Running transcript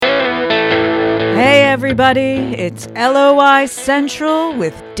everybody. It's LOI Central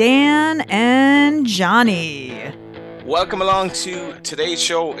with Dan and Johnny. Welcome along to today's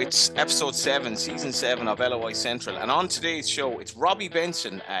show. It's episode 7, season 7 of LOI Central. And on today's show, it's Robbie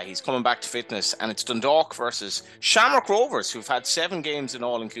Benson. He's coming back to fitness. And it's Dundalk versus Shamrock Rovers, who've had 7 games in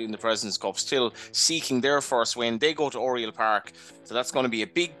all, including the President's Cup, still seeking their first win. They go to Oriel Park. So that's going to be a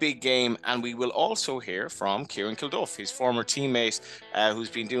big, big game. And we will also hear from Ciaran Kilduff, his former teammate, who's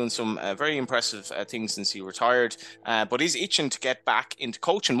been doing some very impressive things since he retired. But he's itching to get back into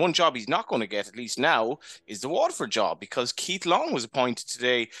coaching. One job he's not going to get, at least now, is the Waterford job, because Keith Long was appointed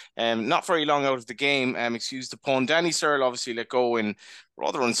today, not very long out of the game, excuse the pun. Danny Searle obviously let go in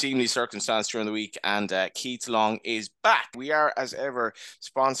rather unseemly circumstance during the week, and Keith Long is back. We are, as ever,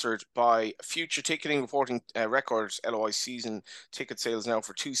 sponsored by Future Ticketing, reporting records LOI season ticket sales now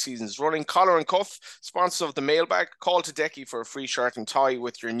for 2 seasons running. Collar and Cuff, sponsors of the mailbag. Call to Decky for a free shirt and tie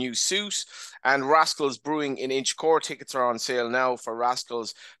with your new suit. And Rascals Brewing in Inchcore. Tickets are on sale now for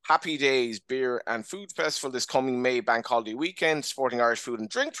Rascals Happy Days Beer and Food Festival this coming May bank holiday weekend, supporting Irish food and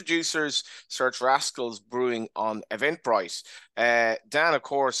drink producers. Search Rascals Brewing on Eventbrite. Dan, of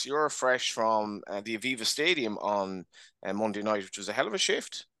course, you're fresh from the Aviva Stadium on Monday night, which was a hell of a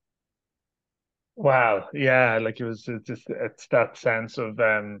shift. Wow, yeah, like it's that sense of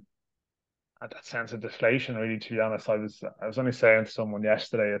deflation, really, to be honest. I was only saying to someone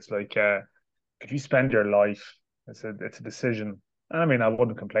yesterday, it's like if you spend your life, it's a decision. I mean, I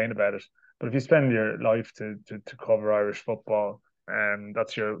wouldn't complain about it, but if you spend your life to cover Irish football, and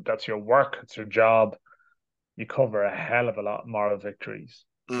that's your work, it's your job, you cover a hell of a lot more of victories.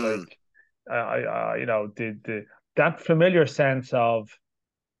 Like that familiar sense of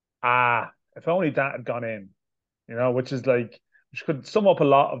if only that had gone in, which is like, which could sum up a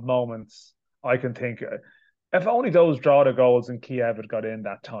lot of moments I can think. If only those draw the goals in Kiev had got in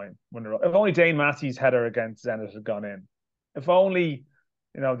that time. If only Dane Massey's header against Zenit had gone in. If only,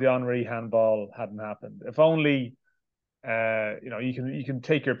 the Henry handball hadn't happened. If only, you can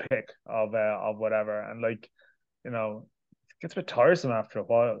take your pick of whatever, and it gets a bit tiresome after a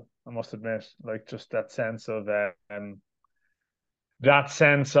while, I must admit. Like, just that sense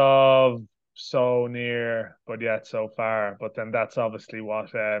of so near but yet so far. But then that's obviously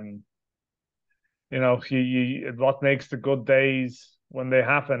what what makes the good days when they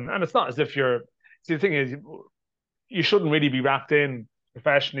happen. And it's not as if the thing is, you shouldn't really be wrapped in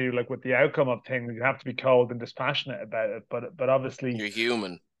professionally, like, with the outcome of things. You have to be cold and dispassionate about it, but obviously you're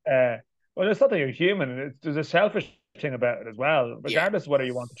human. Well, it's not that you're human. There's a selfish thing about it as well, regardless of whether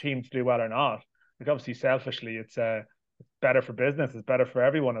you want the team to do well or not. Like, obviously, selfishly, it's better for business. It's better for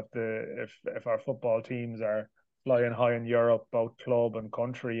everyone if our football teams are flying high in Europe, both club and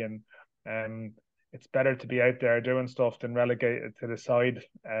country, and it's better to be out there doing stuff than relegated to the side.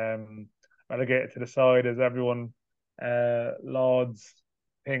 Relegated to the side as everyone lauds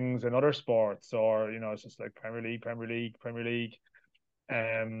things in other sports, or it's just like Premier League.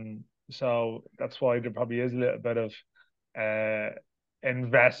 So that's why there probably is a little bit of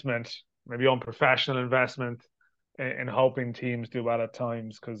investment, maybe unprofessional investment, in hoping teams do well at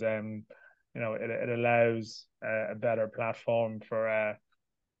times, because it allows a better platform for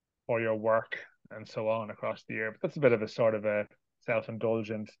your work and so on across the year. But that's a bit of a sort of a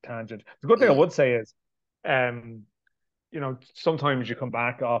self-indulgent tangent. The good thing I would say is, sometimes you come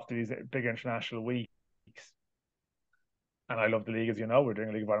back after these big international weeks, and I love the league, as you know, we're doing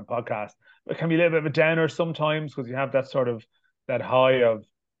a League of Ireland podcast. It can be a little bit of a downer sometimes, because you have that sort of that high of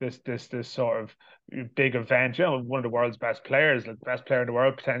this sort of big event. One of the world's best players, like the best player in the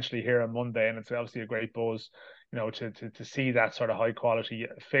world, potentially here on Monday, and it's obviously a great buzz, to see that sort of high quality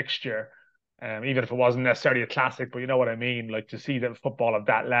fixture. Even if it wasn't necessarily a classic, but you know what I mean, like, to see the football of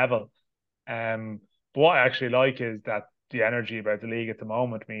that level. But what I actually like is that the energy about the league at the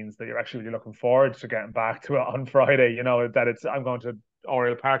moment means that you're actually really looking forward to getting back to it on Friday. I'm going to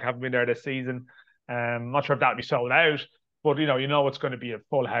Oriel Park, haven't been there this season. I'm not sure if that'll be sold out, but it's going to be a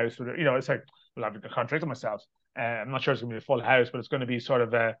full house. It's like, well, I've contradicted myself. I'm not sure it's going to be a full house, but it's going to be sort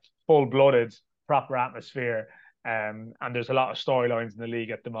of a full-blooded, proper atmosphere. And there's a lot of storylines in the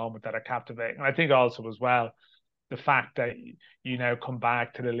league at the moment that are captivating. And I think also as well, the fact that you now come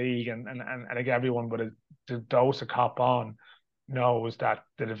back to the league, and like, everyone with a dose of cop on knows that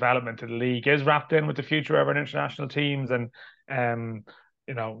the development of the league is wrapped in with the future of our international teams, and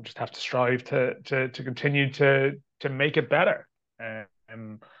just have to strive to continue to make it better.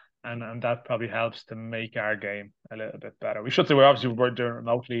 And that probably helps to make our game a little bit better. We should say we're doing it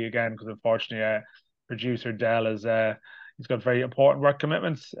remotely again, because unfortunately producer Dell he's got very important work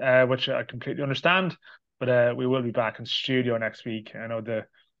commitments, which I completely understand. But we will be back in studio next week. I know the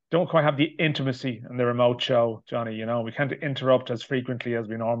don't quite have the intimacy in the remote show, Johnny. You know, we can't interrupt as frequently as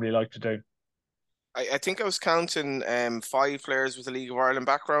we normally like to do. I think I was counting 5 players with a League of Ireland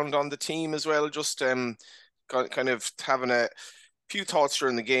background on the team as well. Just kind of having a few thoughts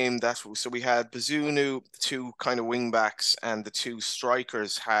during the game. So we had Bazunu, the 2 kind of wing backs, and the 2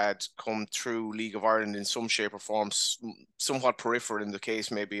 strikers had come through League of Ireland in some shape or form, somewhat peripheral in the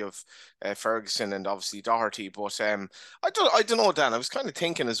case maybe of Ferguson and obviously Doherty. But I don't know, Dan. I was kind of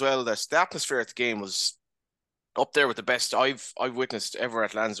thinking as well that the atmosphere at the game was up there with the best I've witnessed ever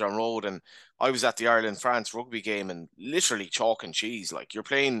at Lansdowne Road. And I was at the Ireland-France rugby game, and literally chalk and cheese. Like, you're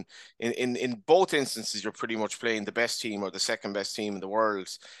playing in both instances, you're pretty much playing the best team or the second best team in the world.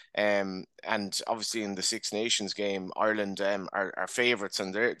 And obviously in the Six Nations game, Ireland are favourites,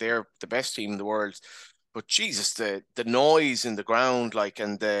 and they're the best team in the world. But Jesus, the noise in the ground, like,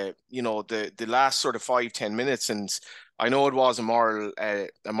 and the last sort of 5-10 minutes, and I know it was a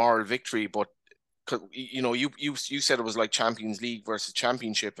moral victory, but you said it was like Champions League versus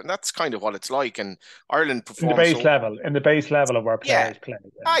Championship, and that's kind of what it's like. And Ireland In the performed base level of where yeah, players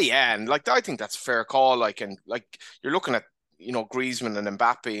play. yeah, and like I think that's a fair call. Like, and like you're looking at Griezmann and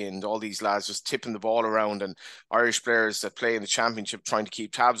Mbappe and all these lads just tipping the ball around, and Irish players that play in the Championship trying to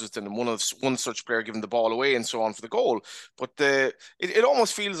keep tabs with them, and one such player giving the ball away and so on for the goal. But it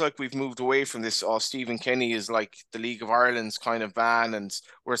almost feels like we've moved away from this. Oh, Stephen Kenny is like the League of Ireland's kind of man, and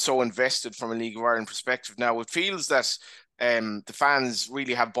we're so invested from a League of Ireland perspective now. It feels that the fans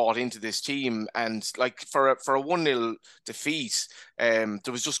really have bought into this team, and like for a 1-0 defeat, there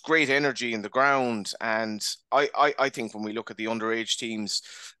was just great energy in the ground. And I think when we look at the underage teams,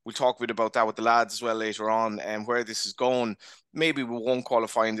 we'll talk a bit about that with the lads as well later on, and where this is going. Maybe we won't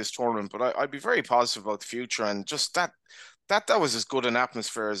qualify in this tournament, but I'd be very positive about the future. And just that was as good an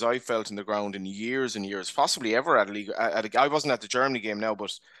atmosphere as I felt in the ground in years and years, possibly ever at a league. I wasn't at the Germany game now,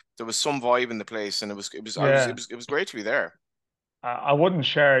 but there was some vibe in the place, and it was great to be there. I wouldn't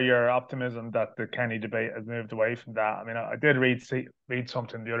share your optimism that the Kenny debate has moved away from that. I mean, I did read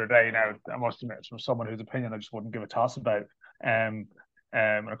something the other day. Now, I must admit, it's from someone whose opinion I just wouldn't give a toss about. When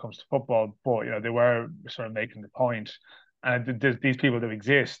it comes to football, but they were sort of making the point, and these people that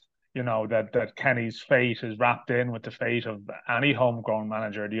exist, that Kenny's fate is wrapped in with the fate of any homegrown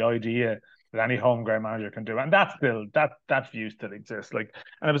manager. The idea that any homegrown manager can do, and that view still exists. Like,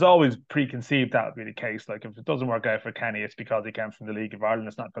 and it was always preconceived that would be the case. Like, if it doesn't work out for Kenny, it's because he came from the League of Ireland.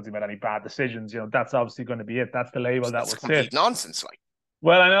 It's not because he made any bad decisions. That's obviously going to be it. That's the label that will complete nonsense. Like,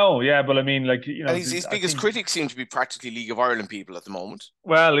 well, I know, yeah, but I mean, like, and his biggest critics seem to be practically League of Ireland people at the moment.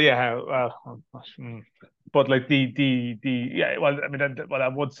 Well, yeah, well, but like yeah, well, I mean, I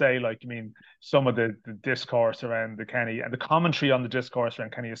would say, like, I mean, some of the discourse around the Kenny and the commentary on the discourse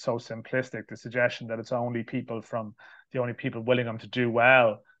around Kenny is so simplistic. The suggestion that it's the only people willing him to do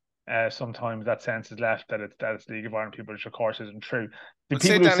well. Sometimes that sense is left that it's League of Ireland people, which of course isn't true. If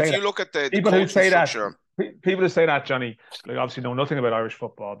you look at the people who say structure, people who say that, Johnny, like, obviously know nothing about Irish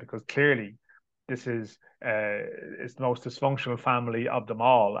football, because clearly this is it's the most dysfunctional family of them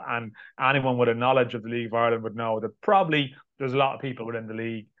all. And anyone with a knowledge of the League of Ireland would know that probably there's a lot of people within the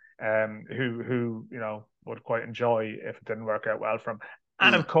league who would quite enjoy if it didn't work out well for them.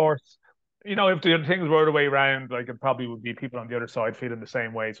 And of course, if the things were the way around, like, it probably would be people on the other side feeling the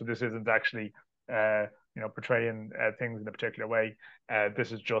same way. So this isn't actually portraying things in a particular way.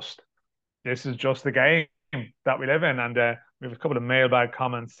 This is just the game that we live in. And we have a couple of mailbag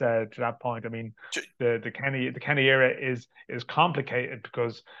comments to that point. I mean, the Kenny era is complicated,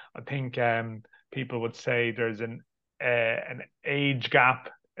 because I think people would say there's an age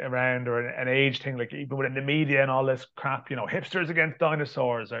gap around, or an age thing, like even within the media and all this crap, hipsters against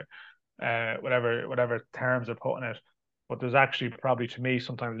dinosaurs, or whatever terms are putting it. But there's actually probably, to me,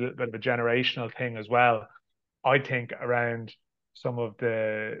 sometimes a little bit of a generational thing as well, I think, around some of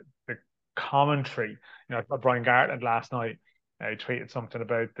the commentary. I thought Brian Gartland last night tweeted something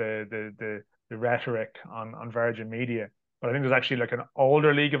about the rhetoric on Virgin Media. But I think there's actually like an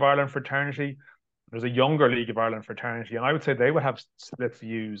older League of Ireland fraternity. There's a younger League of Ireland fraternity, and I would say they would have split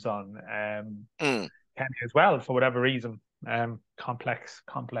views on Kenny as well, for whatever reason. Complex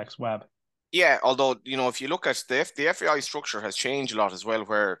web. Yeah, although if you look at the FAI structure has changed a lot as well,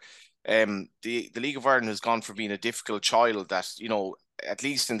 where the League of Ireland has gone from being a difficult child that at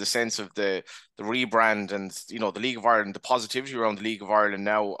least in the sense of the rebrand and the League of Ireland, the positivity around the League of Ireland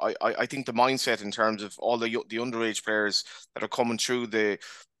now. I think the mindset in terms of all the underage players that are coming through the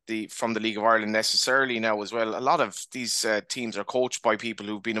from the League of Ireland necessarily now as well. A lot of these teams are coached by people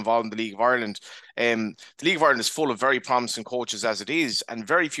who've been involved in the League of Ireland. The League of Ireland is full of very promising coaches as it is, and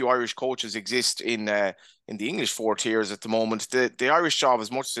very few Irish coaches exist in the English four tiers at the moment. The Irish job,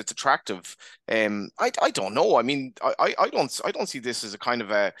 as much as it's attractive, I don't know. I mean, I don't see this as a kind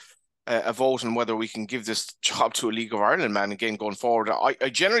of a vote on whether we can give this job to a League of Ireland man again going forward. I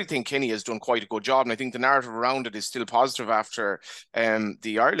generally think Kenny has done quite a good job, and I think the narrative around it is still positive after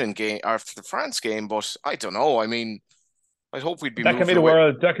the Ireland game, after the France game. But I don't know. I mean, I'd hope we'd be that can be moving the away.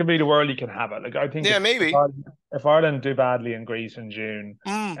 world. That can be the world you can have it. Like I think, Yeah, maybe, if Ireland do badly in Greece in June,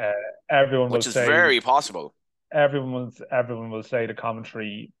 everyone will which is say very possible. Everyone will say the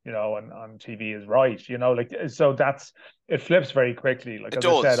commentary, on TV is right. Like, so it flips very quickly. Like, It as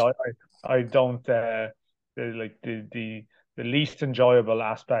I said, does. I don't the least enjoyable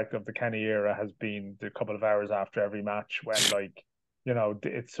aspect of the Kenny era has been the couple of hours after every match when, like,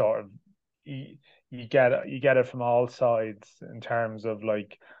 it's sort of you get it from all sides in terms of,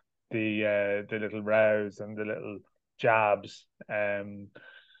 like, the little rows and the little jabs.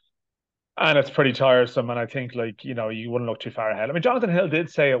 And it's pretty tiresome. And I think, like, you wouldn't look too far ahead. I mean, Jonathan Hill did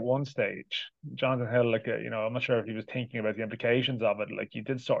say at one stage, Jonathan Hill, like, I'm not sure if he was thinking about the implications of it. Like, he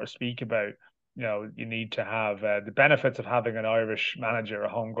did sort of speak about, you need to have the benefits of having an Irish manager, a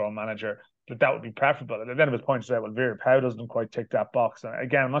homegrown manager, that would be preferable. And then it was pointed out, well, Vera Powell doesn't quite tick that box. And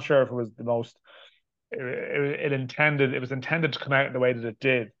again, I'm not sure if it was the most, it was intended to come out in the way that it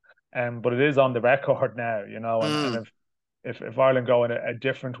did. But it is on the record now, and if Ireland go in a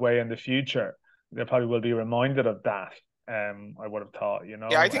different way in the future, they probably will be reminded of that. I would have thought,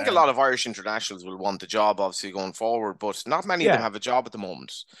 Yeah, I think a lot of Irish internationals will want the job, obviously, going forward, but not many of them have a job at the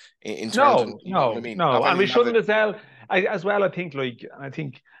moment. In terms of, you know what I mean? And we shouldn't as well. I think, like, I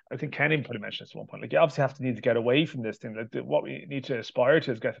think Kenny probably mentioned this at one point. Like, you obviously need to get away from this thing. Like, what we need to aspire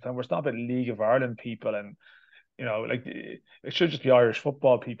to is get to time. We're not about League of Ireland people, and like, it should just be Irish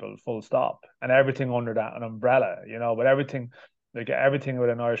football people, full stop, and everything under that an umbrella. But everything with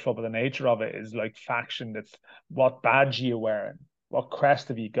an Irish football, the nature of it is like faction. That's what badge are you wearing, what crest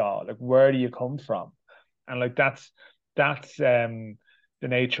have you got, like, where do you come from, and like that's the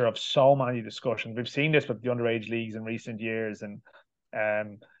nature of so many discussions. We've seen this with the underage leagues in recent years, and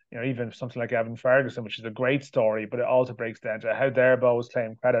even something like Evan Ferguson, which is a great story, but it also breaks down to how their bows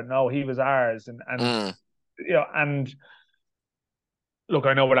claim credit. No, he was ours, and and look,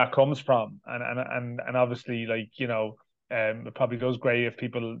 I know where that comes from, and obviously, like, it probably goes great if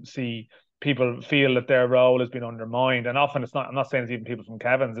people feel that their role has been undermined, and often it's not. I'm not saying it's even people from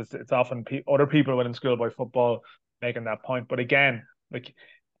Kevin's. It's often other people within schoolboy football making that point. But again, like,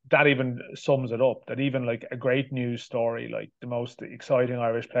 that even sums it up. That even, like, a great news story, like the most exciting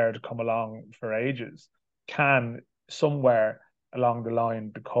Irish player to come along for ages, can somewhere along the line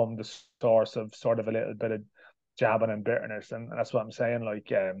become the source of sort of a little bit of jabbing and bitterness. And that's what I'm saying. Like,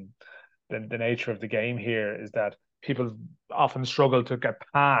 the nature of the game here is that people often struggle to get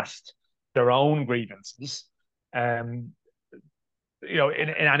past their own grievances, in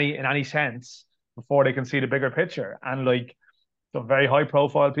any sense, before they can see the bigger picture. And, like, some very high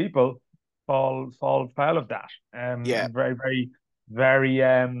profile people fall foul of that. Yeah. Very, very, very,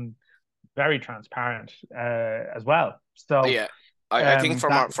 very transparent as well. So yeah. I think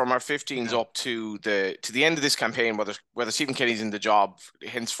from that, our 15s up to the end of this campaign, whether Stephen Kenny's in the job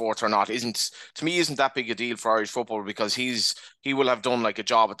henceforth or not isn't that big a deal for Irish football, because he will have done, like, a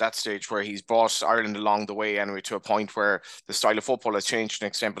job at that stage where he's brought Ireland along the way anyway, to a point where the style of football has changed to an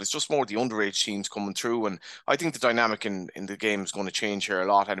extent, but it's just more the underage teams coming through. And I think the dynamic in the game is going to change here a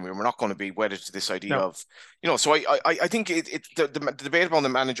lot anyway. We're not going to be wedded to this idea of, so I think the debate about the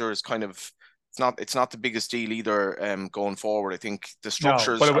manager is kind of, it's not the biggest deal either, going forward. I think the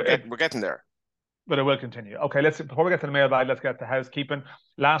structures we're getting there. But it will continue. Okay, before we get to the mailbag, let's get to housekeeping.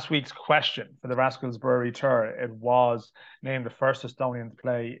 Last week's question for the Rascals Brewery tour, it was named the first Estonian to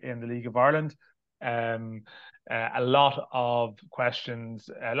play in the League of Ireland. A lot of questions,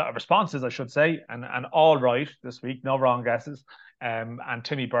 a lot of responses, I should say, and all right this week, no wrong guesses. And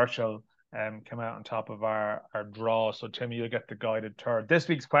Timmy Birchall came out on top of our draw. So, Timmy, you'll get the guided tour. This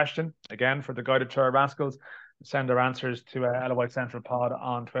week's question, again, for the guided tour Rascals, send their answers to LOI Central Pod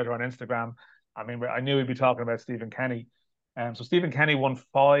on Twitter and Instagram. I mean, I knew we'd be talking about Stephen Kenny. So Stephen Kenny won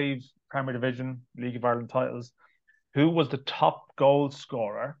 5 Premier Division League of Ireland titles. Who was the top goal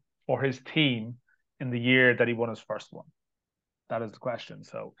scorer for his team in the year that he won his first one? That is the question.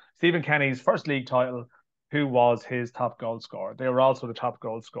 So Stephen Kenny's first league title, who was his top goal scorer? They were also the top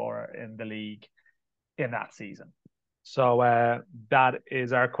goal scorer in the league in that season. So that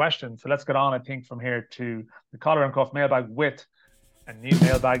is our question. So let's get on, I think, from here to the collar and cuff mailbag with a new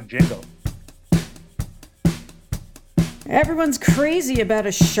mailbag jingle. Everyone's crazy about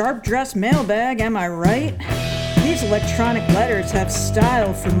a sharp-dressed mailbag, am I right? These electronic letters have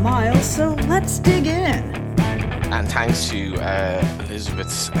style for miles, so let's dig in. And thanks to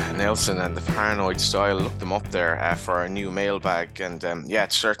Elizabeth Nelson and the Paranoid Style, look them up there for our new mailbag. And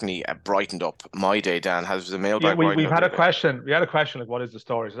it's certainly brightened up my day, Dan. Has the mailbag we've had a question. We had a question like, what is the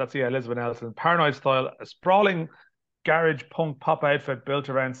story? So that's Elizabeth Nelson. Paranoid Style, a sprawling garage punk pop outfit built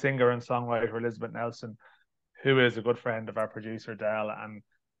around singer and songwriter Elizabeth Nelson, who is a good friend of our producer Dell, and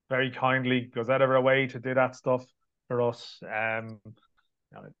very kindly goes out of her way to do that stuff for us.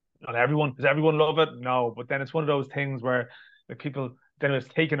 Not everyone, does everyone love it? No, but then it's one of those things where the people, then it's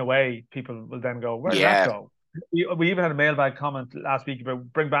taken away, people will then go, where did that go? We even had a mailbag comment last week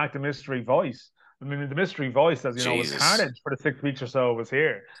about bring back the mystery voice. I mean, the mystery voice, as you know, was Carnage for the 6 weeks or so was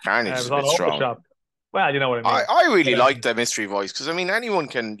here. Carnage is a bit strong. Well, you know what I mean. I really like the mystery voice because, I mean,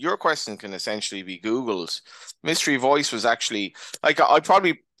 your question can essentially be Google's. Mystery voice was actually, like,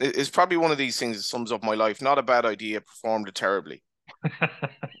 it's probably one of these things that sums up my life. Not a bad idea, performed it terribly. But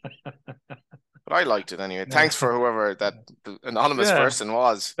I liked it anyway. Thanks for whoever that anonymous person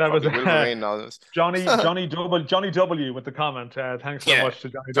was. That was will remain anonymous. Johnny W with the comment. Thanks so much to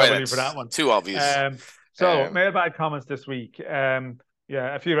Johnny W for that one. Too obvious. Mailbag comments this week.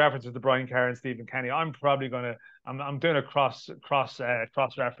 A few references to Brian Kerr and Stephen Kenny. I'm probably gonna. I'm doing a cross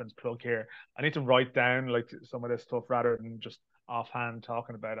reference plug here. I need to write down like some of this stuff rather than just offhand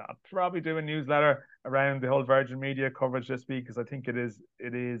talking about it. I'll probably do a newsletter around the whole Virgin Media coverage this week because I think it is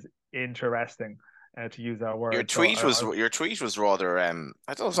interesting to use that word. Your tweet was rather I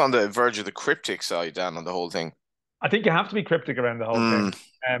thought it was on the verge of the cryptic side, Dan, on the whole thing. I think you have to be cryptic around the whole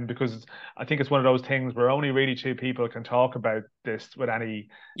thing, because I think it's one of those things where only really two people can talk about this with any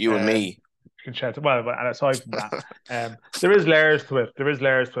and me. Well, and aside from that, there is layers to it.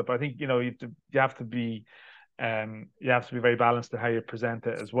 But I think you have to be very balanced to how you present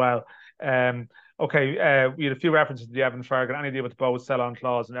it as well. We had a few references to the Evan Ferguson. Any idea what the Bow sell-on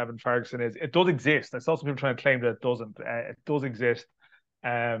clause in Evan Ferguson is? It does exist. I saw some people trying to claim that it doesn't. It does exist.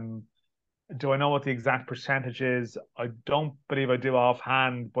 Do I know what the exact percentage is? I don't believe I do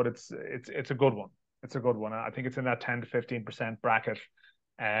offhand, but it's a good one. It's a good one. I think it's in that 10 to 15% bracket.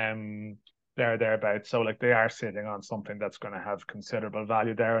 Thereabouts. So like they are sitting on something that's going to have considerable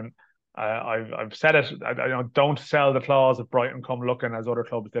value there. And I've said it. I don't sell the clause if Brighton come looking as other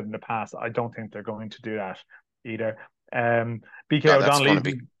clubs did in the past. I don't think they're going to do that either. BK O'Donnell. That's going to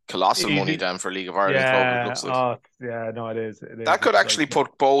be colossal money down for League of Ireland club. It looks like. It is. That could actually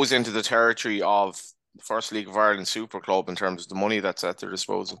put Bows into the territory of the first League of Ireland super club in terms of the money that's at their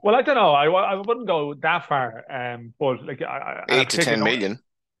disposal. Well, I don't know. I wouldn't go that far. But like 8 to 10 million.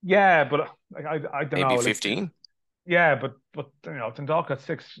 Yeah, but I don't know. Maybe 15. Yeah, but Dundalk got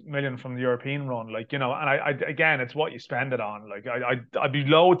 6 million from the European run, and I again, it's what you spend it on. Like I'd be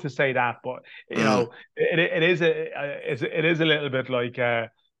loath to say that, but it is a little bit like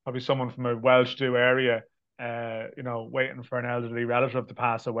probably someone from a Welsh-do area, waiting for an elderly relative to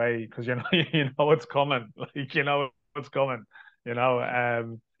pass away because you know it's coming. It's coming.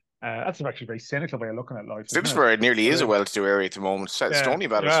 That's actually a very cynical way of looking at life. Phibsborough nearly is a Welsh-do area at the moment. Stony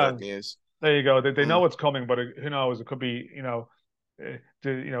Valley certainly is. There you go. They know it's coming, but who knows? It could be,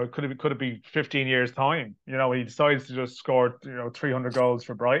 it could be 15 years time. He decides to just score, 300 goals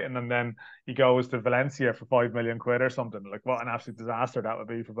for Brighton, and then he goes to Valencia for 5 million quid or something. Like what an absolute disaster that would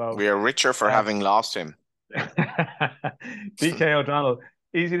be for both. We are richer for having lost him. BK O'Donnell.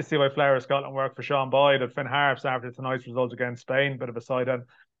 Easy to see why Flower of Scotland worked for Sean Boyd at Finn Harps after tonight's result against Spain. Bit of a side end.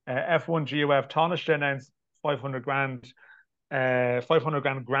 F1 GUF Taoiseach announced 500 grand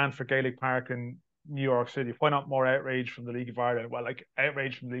grant for Gaelic Park in New York City. Why not more outrage from the League of Ireland? Well, like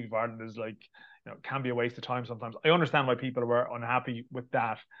outrage from the League of Ireland is like, can be a waste of time sometimes. I understand why people were unhappy with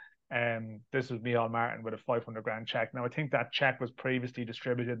that. This was Micheál Martin with a 500 grand check. Now, I think that check was previously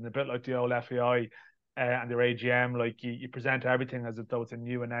distributed in a bit like the old FAI and their AGM. Like you present everything as though it's a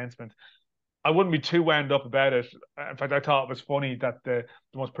new announcement. I wouldn't be too wound up about it. In fact, I thought it was funny that the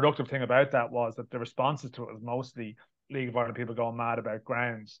most productive thing about that was that the responses to it was mostly League of Ireland people going mad about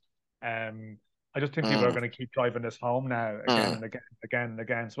grounds. I just think people are going to keep driving this home now again and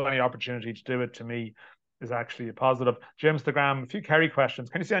again. So any opportunity to do it to me is actually a positive. Jim's Instagram, a few Kerry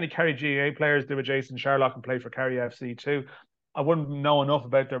questions. Can you see any Kerry GAA players do a Jason Sherlock and play for Kerry FC too? I wouldn't know enough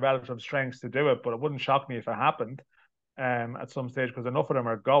about their relative strengths to do it, but it wouldn't shock me if it happened at some stage because enough of them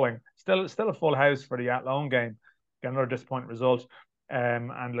are going. Still a full house for the Athlone game. Get another disappointing result. And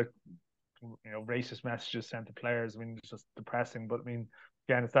like, racist messages sent to players. I mean, it's just depressing. But I mean,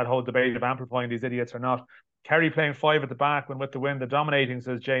 again, it's that whole debate of amplifying these idiots or not. Kerry playing 5 at the back when with the win, the dominating,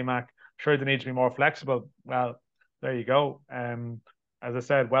 says J Mac. Sure, they need to be more flexible. Well, there you go. As I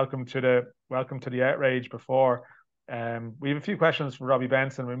said, welcome to the outrage before. We have a few questions from Robbie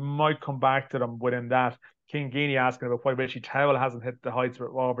Benson. We might come back to them within that. King Geaney asking about why Richie Towell hasn't hit the heights with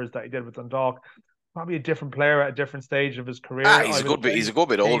Rovers that he did with Dundalk. Probably a different player at a different stage of his career. He's a good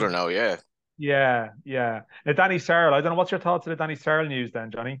bit older now, yeah. Yeah. Now, Danny Searle, I don't know, what's your thoughts of the Danny Searle news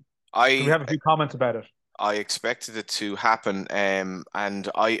then, Johnny? We have a few comments about it. I expected it to happen, and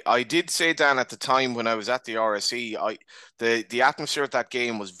I did say, Dan, at the time when I was at the RSE, the atmosphere at that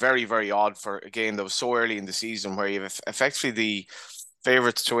game was very, very odd for a game that was so early in the season, where you have effectively the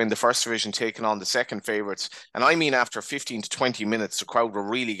favourites to win the first division taking on the second favourites. And I mean, after 15 to 20 minutes, the crowd were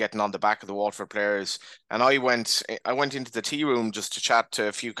really getting on the back of the Waterford players. And I went into the tea room just to chat to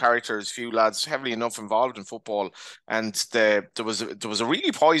a few characters, few lads heavily enough involved in football. And there was a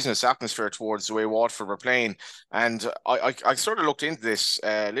really poisonous atmosphere towards the way Waterford were playing. And I sort of looked into this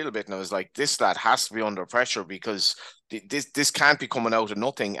a little bit, and I was like, this lad has to be under pressure, because this can't be coming out of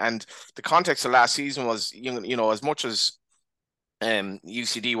nothing. And the context of last season was, you know, as much as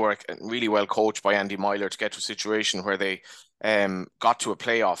UCD were really well coached by Andy Myler to get to a situation where they got to a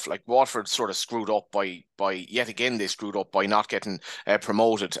playoff. Like, Waterford sort of screwed up by yet again, they screwed up by not getting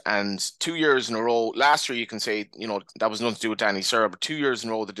promoted. And 2 years in a row, last year you can say, you know, that was nothing to do with Danny Searle, but 2 years in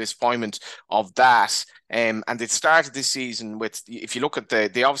a row, the disappointment of that. And they started this season with, if you look at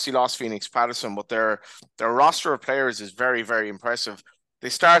they obviously lost Phoenix Patterson, but their roster of players is very, very impressive. They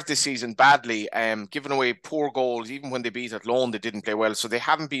started this season badly, giving away poor goals. Even when they beat Athlone, they didn't play well. So they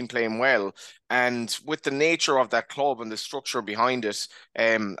haven't been playing well. And with the nature of that club and the structure behind it,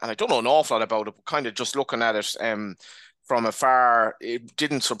 and I don't know an awful lot about it, but kind of just looking at it from afar, it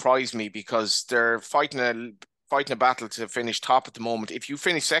didn't surprise me, because they're fighting a battle to finish top at the moment. If you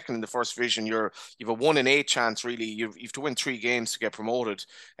finish second in the first division, you've a 1 in 8 chance, really. You have to win 3 games to get promoted.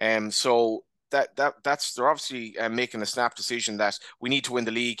 So that's they're obviously making a snap decision that we need to win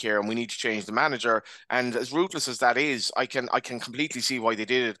the league here and we need to change the manager. And as ruthless as that is, I can completely see why they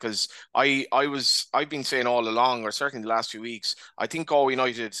did it, because I've been saying all along, or certainly the last few weeks, I think Galway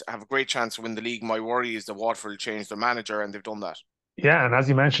United have a great chance to win the league. My worry is that Waterford will change their manager, and they've done that. Yeah, and as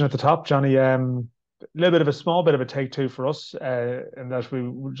you mentioned at the top, Johnny, a small bit of a take two for us, in that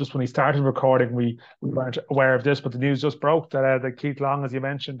we just, when he started recording, we weren't aware of this, but the news just broke that Keith Long, as you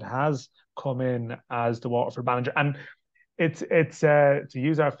mentioned, has come in as the Waterford manager. And it's to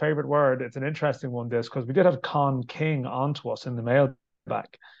use our favourite word, it's an interesting one, this, because we did have Con King onto us in the mailbag,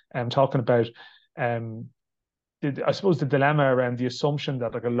 talking about I suppose the dilemma around the assumption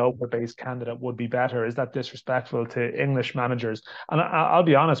that like a local based candidate would be better. Is that disrespectful to English managers? And I'll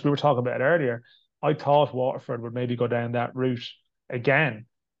be honest, we were talking about it earlier. I thought Waterford would maybe go down that route again.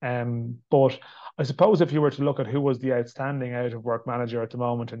 But I suppose if you were to look at who was the outstanding out of work manager at the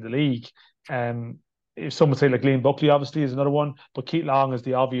moment in the league, if some would say like Liam Buckley obviously is another one, but Keith Long is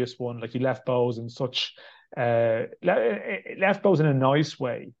the obvious one. Like, he left Bowes in such left Bowes in a nice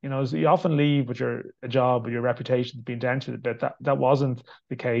way. You know, so you often leave with a job with your reputation being dented, but that wasn't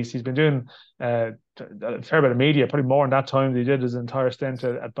the case. He's been doing a fair bit of media, probably more in that time than he did his entire stint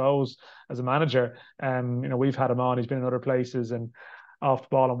at Bowes as a manager. You know, we've had him on. He's been in other places and off the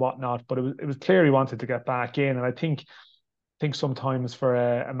ball and whatnot, but it was clear he wanted to get back in. And I think sometimes for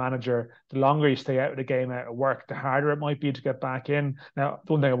a manager, the longer you stay out of the game, out of work, the harder it might be to get back in. Now,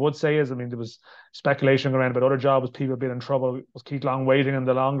 the one thing I would say is, I mean, there was speculation around about other jobs, people being in trouble. Was Keith Long waiting in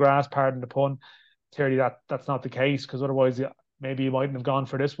the long grass, pardon the pun? Clearly that's not the case, because otherwise maybe he mightn't have gone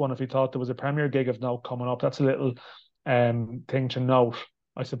for this one if he thought there was a Premier gig of note coming up. That's a little thing to note,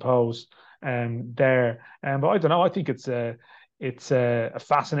 I suppose, there. But I don't know. I think it's a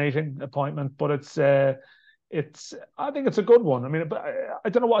fascinating appointment, but I think it's a good one. I mean, but I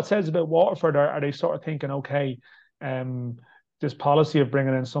don't know what it says about Waterford. Are they sort of thinking, okay, this policy of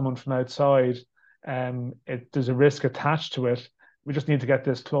bringing in someone from outside, there's a risk attached to it. We just need to get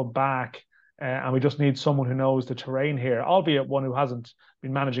this club back, and we just need someone who knows the terrain here, albeit one who hasn't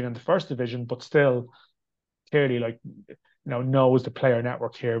been managing in the first division, but still clearly, like, you know, knows the player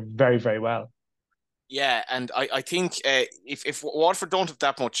network here very, very well. Yeah, and I think if Waterford don't have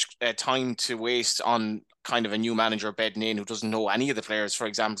that much time to waste on kind of a new manager bedding in who doesn't know any of the players, for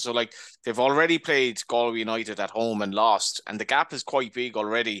example. So, like, they've already played Galway United at home and lost, and the gap is quite big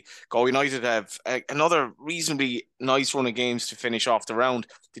already. Galway United have another reasonably nice run of games to finish off the round.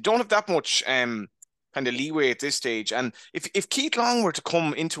 They don't have that much kind of leeway at this stage. And if Keith Long were to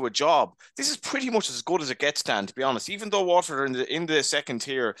come into a job, this is pretty much as good as it gets, Dan, to be honest. Even though Waterford are in the second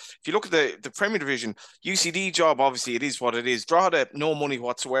tier, if you look at the Premier Division, UCD job, obviously it is what it is. Drogheda, no money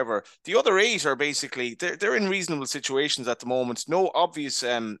whatsoever. The other 8 are basically, they're in reasonable situations at the moment. No obvious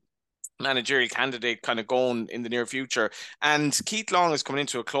managerial candidate kind of going in the near future. And Keith Long is coming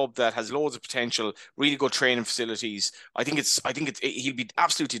into a club that has loads of potential, really good training facilities. I think he'll be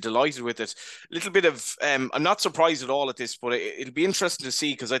absolutely delighted with it. A little bit of I'm not surprised at all at this, but it'll be interesting to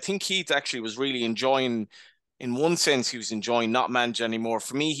see, because I think Keith actually was really enjoying. In one sense, he was enjoying not managing anymore.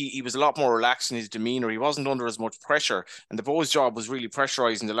 For me, he was a lot more relaxed in his demeanour. He wasn't under as much pressure, and the Bows job was really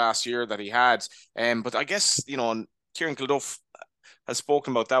pressurising the last year that he had. But I guess, Ciaran Kilduff has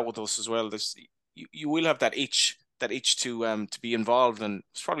spoken about that with us as well. You will have that itch to be involved, and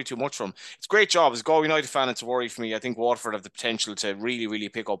it's probably too much for him. It's a great job. As a Galway United fan, it's a worry for me. I think Waterford have the potential to really, really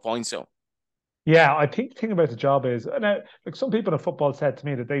pick up points though. Yeah, I think the thing about the job is, now, like some people in football said to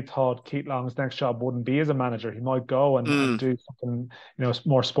me that they thought Keith Long's next job wouldn't be as a manager. He might go and do something,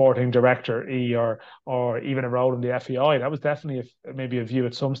 more sporting director or even a role in the FEI. That was definitely maybe a view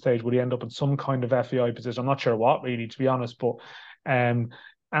at some stage. Would he end up in some kind of FEI position? I'm not sure what really, to be honest, but and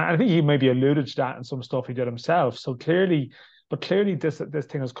I think he maybe alluded to that in some stuff he did himself. So clearly this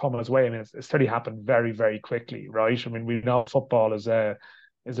thing has come his way. I mean, it's certainly happened very, very quickly, right? I mean, we know football is a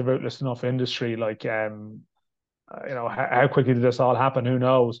rootless enough industry. Like, how quickly did this all happen? Who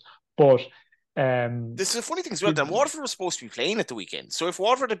knows? But this is a funny thing as well. Dan, Waterford was supposed to be playing at the weekend. So if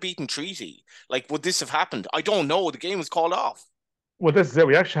Waterford had beaten Treaty, like, would this have happened? I don't know. The game was called off. Well, this is it.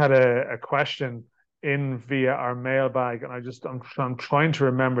 We actually had a question in via our mailbag, and I'm trying to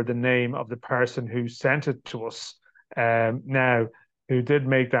remember the name of the person who sent it to us now, who did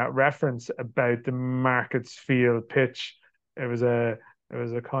make that reference about the Markets Field pitch. It was a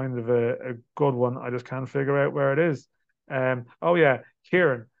kind of a good one. I just can't figure out where it is. Oh yeah,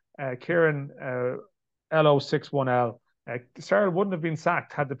 Ciaran LO61L. Searle wouldn't have been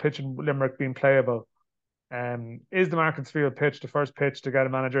sacked had the pitch in Limerick been playable. Is the Markets Field pitch the first pitch to get a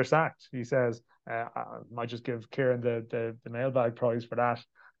manager sacked? He says. I might just give Ciaran the mailbag prize for that.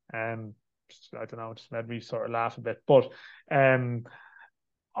 I don't know, it just made me sort of laugh a bit. But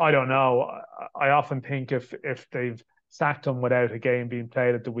I don't know. I often think if they've sacked him without a game being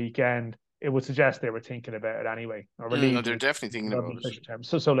played at the weekend, it would suggest they were thinking about it anyway. Or no, they're definitely thinking about it.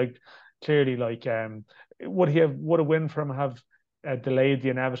 So like clearly, like would a win for him have delayed the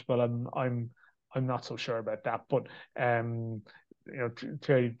inevitable? I'm not so sure about that, but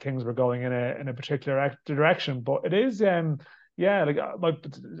clearly things were going in a particular direction. But it is like I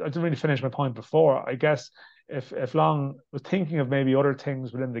didn't really finish my point before. I guess if Long was thinking of maybe other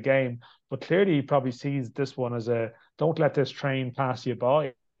things within the game, but clearly he probably sees this one as a don't let this train pass you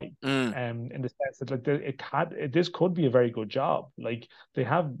by. In the sense that like this could be a very good job. Like they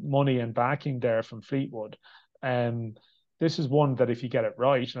have money and backing there from Fleetwood. This is one that if you get it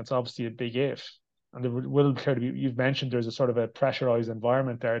right, and it's obviously a big if, and there will clearly be, you've mentioned there's a sort of a pressurized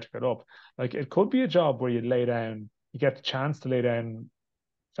environment there to get up. Like it could be a job where you get the chance to lay down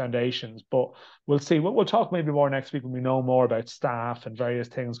foundations, but we'll see. We'll talk maybe more next week when we know more about staff and various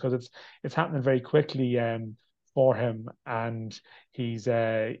things, because it's happening very quickly for him, and he's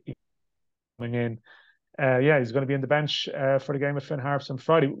coming in. He's going to be in the bench for the game with Finn Harps on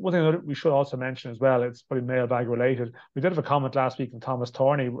Friday. One thing that we should also mention as well, it's probably mailbag related. We did have a comment last week from Thomas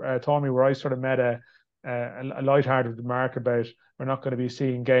Torney, where I sort of made a light-hearted remark about we're not going to be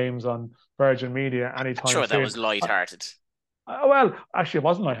seeing games on Virgin Media anytime soon. Sure, that was light-hearted. Well, actually, it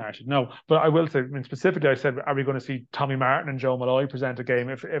wasn't light-hearted, no. But I will say, I mean, specifically, I said, are we going to see Tommy Martin and Joe Malloy present a game?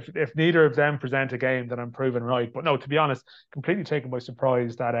 If neither of them present a game, then I'm proven right. But no, to be honest, completely taken by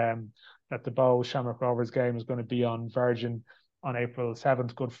surprise that the Bow Shamrock Rovers game is going to be on Virgin on April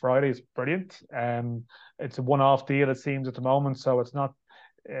 7th, Good Friday. It's brilliant. It's a one-off deal, it seems, at the moment. So it's not,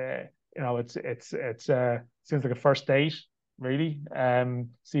 it's seems like a first date, really.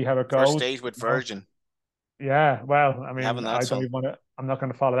 See how it goes. First date with Virgin. Yeah, well, I mean, I'm not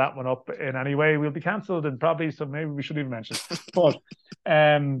going to follow that one up in any way. We'll be cancelled, and probably, so maybe we should even mention it. But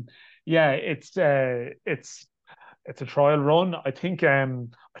it's a trial run. I think there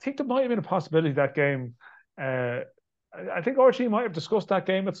might have been a possibility that game. I think RT might have discussed that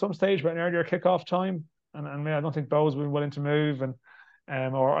game at some stage about an earlier kickoff time, and I don't think Bow's been willing to move, and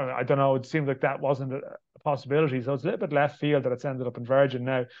or I don't know. It seemed like that wasn't a possibility, so it's a little bit left field that it's ended up in Virgin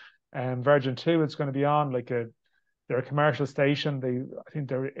now. Virgin 2, it's going to be on they're a commercial station. I think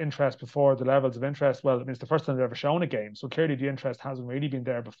their interest before, the levels of interest, well, I mean, it's the first time they've ever shown a game, so clearly the interest hasn't really been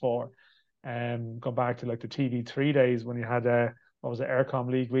there before. Go back to like the TV3 days when you had what was it,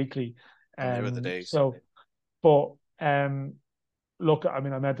 Aircom League Weekly. And they were the days. So, but look, I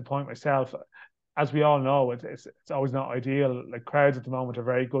mean, I made the point myself. As we all know, it's always not ideal. Like, crowds at the moment are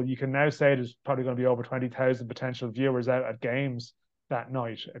very good. You can now say there's probably going to be over 20,000 potential viewers out at games that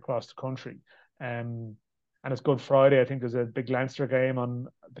night across the country. And it's Good Friday. I think there's a big Leinster game on.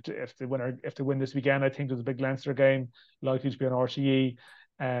 If they win this weekend, I think there's a big Leinster game likely to be on RTE.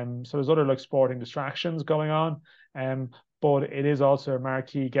 So there's other like sporting distractions going on. But it is also a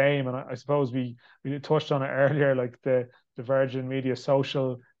marquee game, and I suppose we touched on it earlier, like the Virgin Media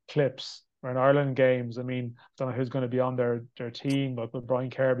social clips or in Ireland games. I mean, I don't know who's going to be on their team, but with Brian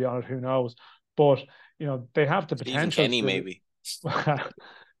Kerr be on it, who knows? But they have the potential. Even Kenny, maybe.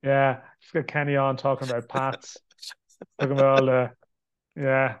 Yeah, just get Kenny on talking about Pats, talking about all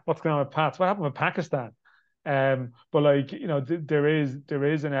what's going on with Pats? What happened with Pakistan? But like there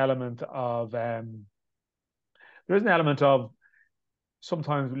is an element of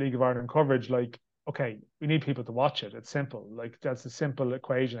sometimes League of Ireland coverage, like, okay, we need people to watch it. It's simple. Like, that's a simple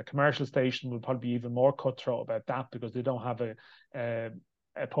equation. A commercial station will probably be even more cutthroat about that because they don't have a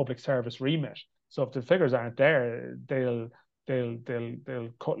public service remit. So if the figures aren't there, they'll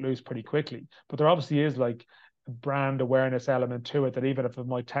cut loose pretty quickly. But there obviously is like a brand awareness element to it, that even if it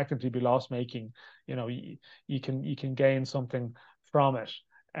might technically be loss making, you can gain something from it.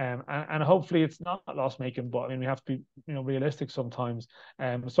 And hopefully it's not loss making, but I mean, we have to be realistic sometimes.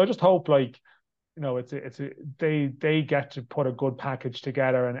 So I just hope, like, they get to put a good package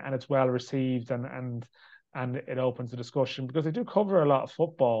together, and it's well received, and it opens the discussion, because they do cover a lot of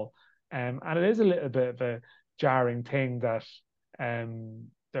football, and it is a little bit of a jarring thing that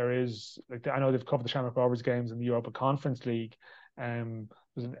there is, like, I know they've covered the Shamrock Rovers games in the Europa Conference League.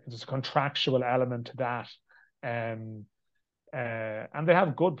 There's a contractual element to that. And they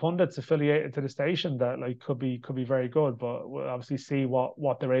have good pundits affiliated to the station that, like, could be very good, but we'll obviously see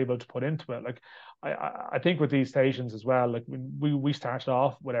what they're able to put into it. Like, I think with these stations as well, like, we started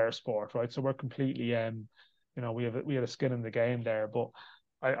off with Air Sport, right? So we're completely we have a skin in the game there. But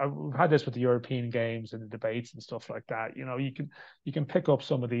I've had this with the European games and the debates and stuff like that. You can pick up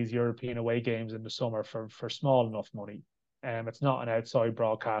some of these European away games in the summer for small enough money. It's not an outside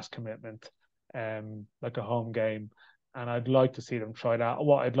broadcast commitment, like a home game. And I'd like to see them try that.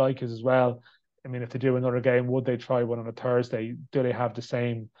 What I'd like is, as well, I mean, if they do another game, would they try one on a Thursday? Do they have the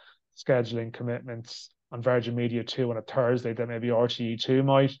same scheduling commitments on Virgin Media 2 on a Thursday that maybe RTE2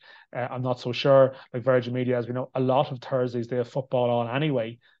 might? I'm not so sure. Like, Virgin Media, as we know, a lot of Thursdays they have football on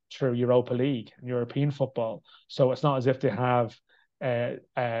anyway through Europa League and European football. So it's not as if they have an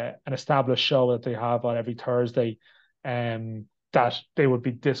established show that they have on every Thursday. That they would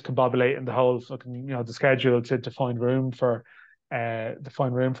be discombobulating the whole fucking the schedule to find room for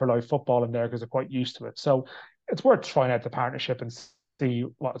live football in there, because they're quite used to it. So it's worth trying out the partnership and see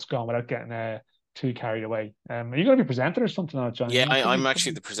what's going without getting too carried away. Are you going to be presenting or something on it, Johnny? Yeah, I'm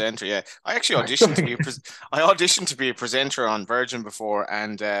actually the presenter. Yeah, I actually auditioned to be a presenter on Virgin before,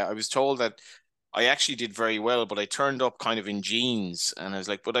 and I was told that I actually did very well, but I turned up kind of in jeans, and I was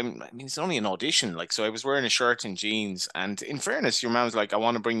like, I mean, it's only an audition. Like, so I was wearing a shirt and jeans, and in fairness, your man was like, I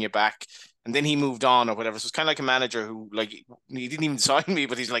want to bring you back. And then he moved on or whatever. So it's kind of like a manager who, like, he didn't even sign me,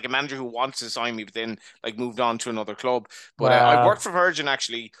 but he's like a manager who wants to sign me, but then, like, moved on to another club. But I worked for Virgin,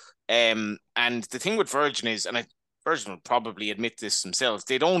 actually. And the thing with Virgin is, and Virgin will probably admit this themselves,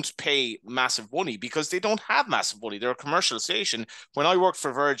 they don't pay massive money because they don't have massive money. They're a commercial station. When I worked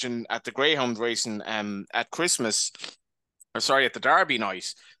for Virgin at the Greyhound racing at Christmas, at the Derby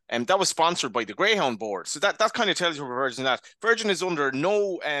night, that was sponsored by the Greyhound board. So that kind of tells you where Virgin is under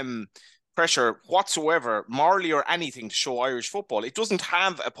no pressure whatsoever, morally or anything, to show Irish football. It doesn't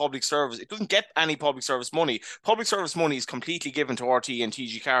have a public service. It doesn't get any public service money. Public service money is completely given to RT and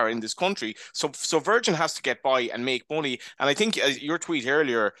TG Car in this country. So Virgin has to get by and make money. And I think your tweet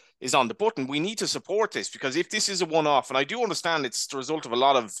earlier is on the button. We need to support this, because if this is a one-off, and I do understand it's the result of a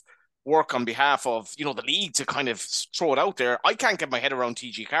lot of work on behalf of the league to kind of throw it out there. I can't get my head around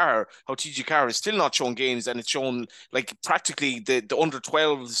TG Car, how TG Car is still not showing games, and it's shown like practically the under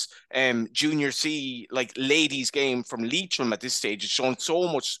 12s junior C like ladies game from Leitrim at this stage. It's shown so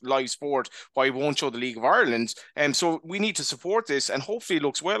much live sport, why it won't show the League of Ireland. So we need to support this, and hopefully it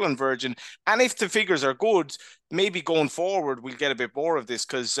looks well on Virgin. And if the figures are good, maybe going forward we'll get a bit more of this,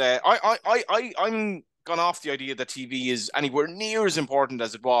 because I'm gone off the idea that TV is anywhere near as important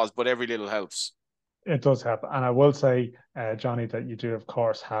as it was, but every little helps. It does help. And I will say, Johnny, that you do, of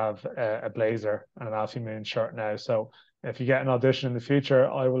course, have a blazer and an Alfie Moon shirt now. So if you get an audition in the future,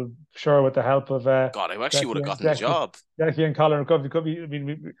 I will, sure, with the help of God, I actually would have gotten the job. Jackie and Colin, could be. I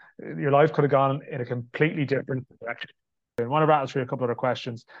mean, your life could have gone in a completely different direction. I want to rattle through a couple other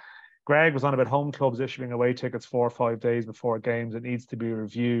questions. Greg was on about home clubs issuing away tickets 4 or 5 days before games. It needs to be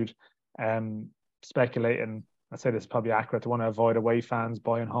reviewed. Speculating, I say this is probably accurate. They want to avoid away fans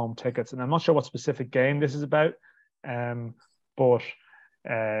buying home tickets, and I'm not sure what specific game this is about. But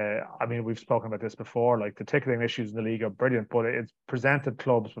I mean, we've spoken about this before. Like, the ticketing issues in the league are brilliant, but it's presented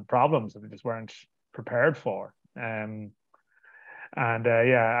clubs with problems that they just weren't prepared for. Yeah,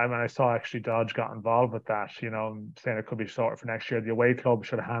 I mean, I saw actually Dodge got involved with that, saying it could be sorted for next year. The away club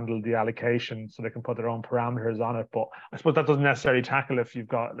should handle the allocation so they can put their own parameters on it. But I suppose that doesn't necessarily tackle if you've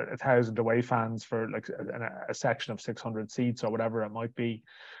got 1,000 away fans for like a section of 600 seats or whatever it might be.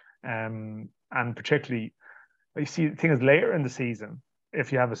 And particularly, you see, the thing is, later in the season,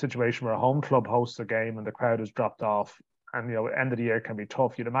 if you have a situation where a home club hosts a game and the crowd has dropped off, and end of the year can be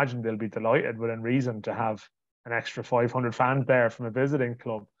tough, you'd imagine they'll be delighted within reason to have an extra 500 fans there from a visiting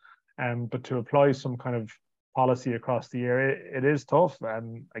club. But to apply some kind of policy across the year, it is tough.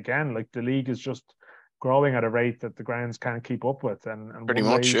 And again, like, the league is just growing at a rate that the grounds can't keep up with. And pretty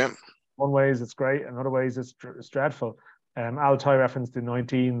much, yeah. One ways it's great, and other ways it's dreadful. Altai referenced the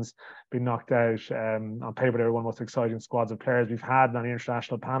 19s being knocked out. On paper, they were one of the most exciting squads of players we've had on the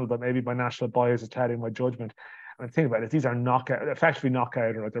international panel, but maybe by national bias is clouding my judgment. And think about it, these are effectively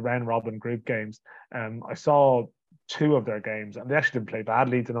knockout or like the round robin group games. I saw 2 of their games, and they actually didn't play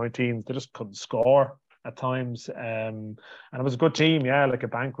badly. The 19s, they just couldn't score at times. And it was a good team, yeah, like a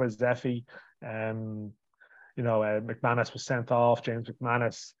Banquez, Zeffy. McManus was sent off, James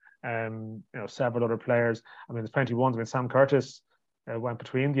McManus. Several other players. I mean, the 21s. I mean, Sam Curtis went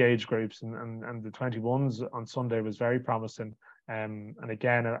between the age groups, and the 21s on Sunday was very promising. And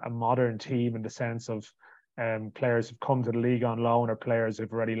again, a modern team in the sense of players who've come to the league on loan or players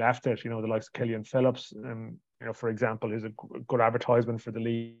who've already left it. The likes of Killian Phillips, for example, who's a good advertisement for the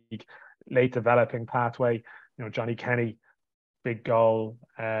league. Late developing pathway. Johnny Kenny, big goal.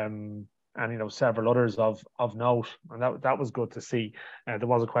 And several others of note, and that was good to see. There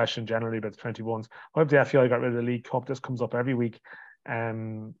was a question generally about the 21s. What if the FAI got rid of the League Cup? This comes up every week. I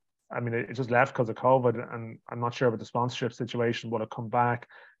mean, it just left because of COVID, and I'm not sure about the sponsorship situation. Will it come back?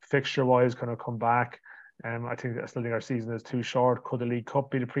 Fixture wise, can it come back? I still think our season is too short. Could the League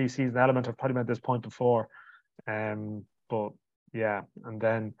Cup be the pre-season element? I've probably made this point before. But yeah, and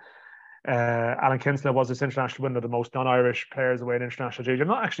then Alan Kinsella was this international winner, the most non-Irish players away in international duty. I'm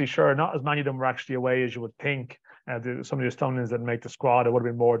not actually sure. Not as many of them were actually away as you would think. Some of the Estonians didn't make the squad. It would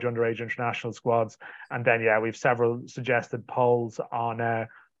have been more underage international squads. And then, yeah, we've several suggested polls on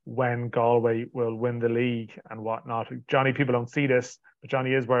when Galway will win the league and whatnot. Johnny, people don't see this, but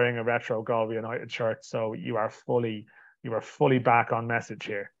Johnny is wearing a retro Galway United shirt, so you are fully back on message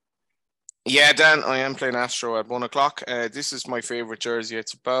here. Yeah, Dan, I am playing Astro at 1 o'clock. This is my favourite jersey.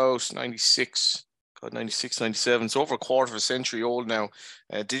 It's about 96, 97. It's over a quarter of a century old now.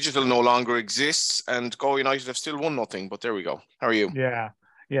 Digital no longer exists, and Go United have still won nothing, but there we go. How are you? Yeah.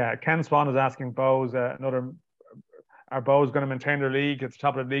 Ken Swan is asking Bows, are Bows going to maintain their league at the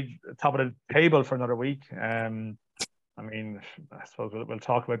top of the table for another week? I mean, I suppose we'll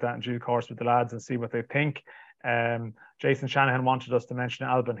talk about that in due course with the lads and see what they think. Jason Shanahan wanted us to mention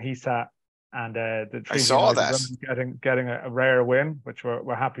Alban Hisa and the I saw that getting a rare win, which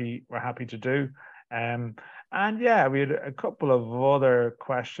we're happy to do. And yeah, we had a couple of other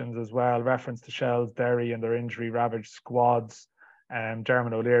questions as well, reference to Shell's Derry and their injury ravaged squads.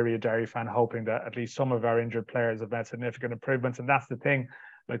 Dermot O'Leary, a Derry fan, hoping that at least some of our injured players have made significant improvements. And that's the thing,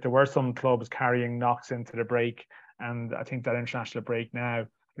 like, there were some clubs carrying knocks into the break, and I think that international break now,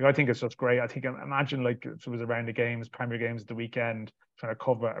 I think it's just great. I think, imagine like if it was around the games, Premier Games at the weekend, trying to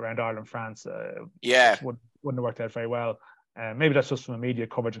cover around Ireland, France. Wouldn't have worked out very well. Maybe that's just from a media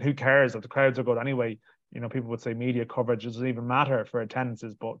coverage, and who cares if the crowds are good anyway? People would say media coverage doesn't even matter for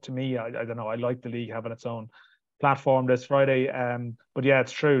attendances, but to me, I don't know. I like the league having its own platform this Friday. But yeah,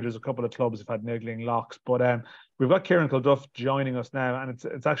 it's true. There's a couple of clubs have had niggling locks, but we've got Ciaran Kilduff joining us now, and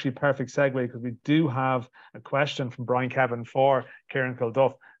it's actually a perfect segue because we do have a question from Brian Kevin for Ciaran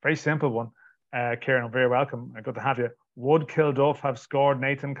Kilduff. Very simple one. Ciaran, very welcome. Good to have you. Would Kilduff have scored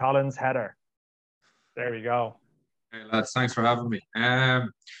Nathan Collins' header? There we go. Hey lads, thanks for having me. I'd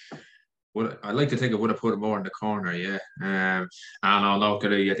like to think I would have put it more in the corner, yeah. And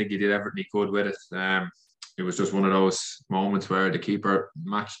locally, I think he did everything he could with it. It was just one of those moments where the keeper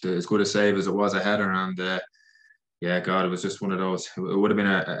matched as good a save as it was a header, and it was just one of those. It would have been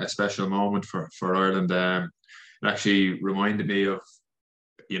a special moment for Ireland. It actually reminded me of,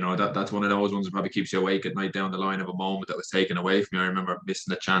 that's one of those ones that probably keeps you awake at night down the line of a moment that was taken away from you. I remember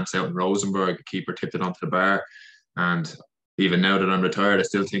missing a chance out in Rosenborg. The keeper tipped it onto the bar, and even now that I'm retired, I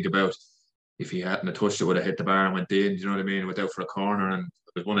still think about if he hadn't touched it, would have hit the bar and went in. Do you know what I mean? Went out for a corner, and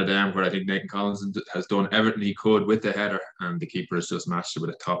was one of them where I think Nathan Collins has done everything he could with the header, and the keeper has just matched it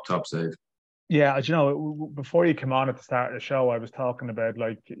with a top save. Yeah, you know, before you came on at the start of the show, I was talking about,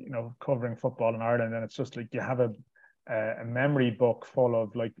 like, you know, covering football in Ireland, and it's just like you have a memory book full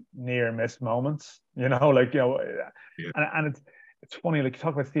of like near miss moments, you know, like, you know, Yeah. and it's funny, like you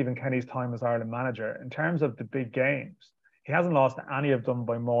talk about Stephen Kenny's time as Ireland manager. In terms of the big games, he hasn't lost any of them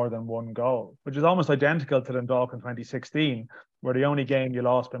by more than one goal, which is almost identical to Dundalk in 2016, where the only game you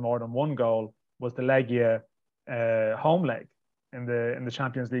lost by more than one goal was the Legia home leg in the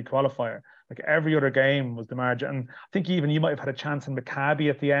Champions League qualifier. Like every other game was the margin. And I think even you might have had a chance in Maccabi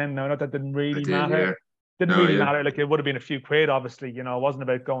at the end. Now, not that didn't really matter. Yeah. Didn't really matter. Like it would have been a few quid, obviously. You know, it wasn't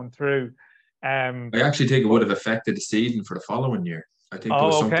about going through. I actually think it would have affected the season for the following year. I think there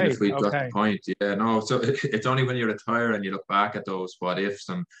was something if we got the point. Yeah, no. So it's only when you retire and you look back at those what ifs,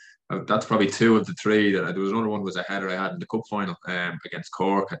 and that's probably two of the three. There was another one was a header I had in the cup final against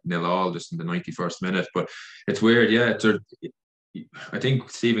Cork at 0-0 just in the 91st minute. But it's weird, yeah. I think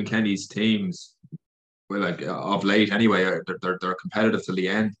Stephen Kenny's teams, well, like of late anyway, they're competitive till the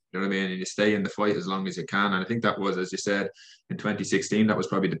end. You know what I mean? And you stay in the fight as long as you can. And I think that was, as you said, in 2016, that was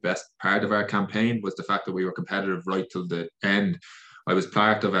probably the best part of our campaign, was the fact that we were competitive right till the end. I was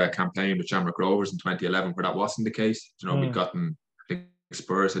part of a campaign with Shamrock Rovers in 2011 where that wasn't the case. You know, we'd gotten, I think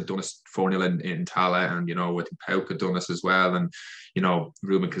Spurs had done us 4-0 in Tala, and, you know, I think Pauk had done us as well, and, you know,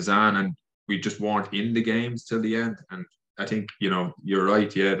 Ruben Kazan, and we just weren't in the games till the end. And I think, you know, you're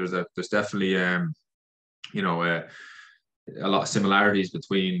right. Yeah, there's definitely you know, a lot of similarities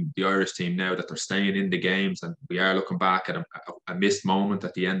between the Irish team now that they're staying in the games, and we are looking back at a missed moment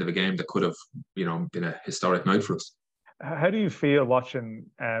at the end of a game that could have, you know, been a historic night for us. How do you feel watching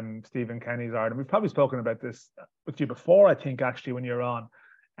Stephen Kenny's Ireland? We've probably spoken about this with you before, I think, actually, when you're on,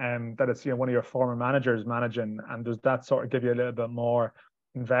 that it's, you know, one of your former managers managing, and does that sort of give you a little bit more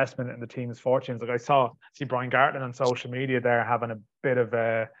investment in the team's fortunes? Like I see Brian Gartland on social media there having a bit of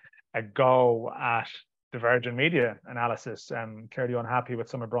a go at the Virgin Media analysis, clearly unhappy with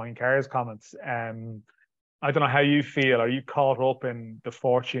some of Brian Kerr's comments. I don't know how you feel. Are you caught up in the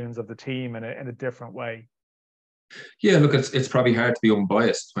fortunes of the team in a different way? Yeah, look, it's probably hard to be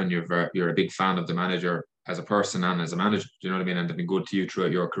unbiased when you're a big fan of the manager as a person and as a manager. Do you know what I mean? And they've been good to you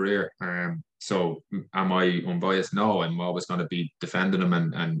throughout your career. So am I unbiased? No, I'm always going to be defending them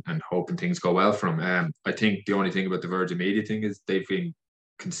and hoping things go well for them. I think the only thing about the Virgin Media thing is they've been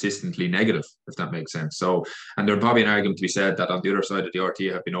consistently negative, if that makes sense. So, and there's probably an argument to be said that on the other side of the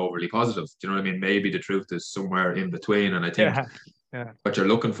RT have been overly positive. Do you know what I mean? Maybe the truth is somewhere in between. And I think what you're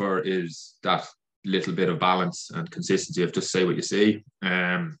looking for is that little bit of balance and consistency of just say what you see.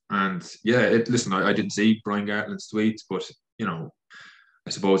 And yeah, listen, I didn't see Brian Gartland's tweets, but, you know,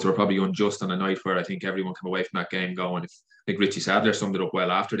 I suppose they were probably unjust on a night where I think everyone came away from that game going, I think Richie Sadler summed it up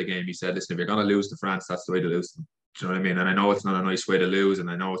well after the game. He said, listen, if you're going to lose to France, that's the way to lose them. Do you know what I mean? And I know it's not a nice way to lose, and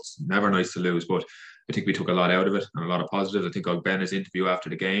I know it's never nice to lose, but I think we took a lot out of it and a lot of positives. I think Ogbena's interview after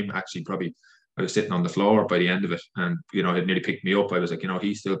the game, actually probably, I was sitting on the floor by the end of it, and, you know, it nearly picked me up. I was like, you know,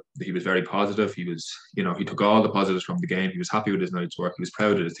 he was very positive. He was, you know, he took all the positives from the game. He was happy with his night's work. He was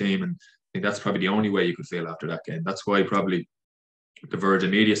proud of the team. And I think that's probably the only way you could feel after that game. That's why probably the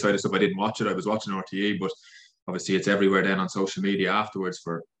Virgin Media side of stuff, I didn't watch it. I was watching RTE, but obviously it's everywhere then on social media afterwards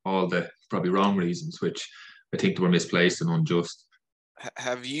for all the probably wrong reasons, which I think they were misplaced and unjust.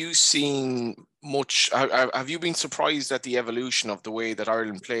 Have you seen much? Have you been surprised at the evolution of the way that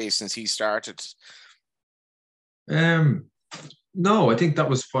Ireland plays since he started? No, I think that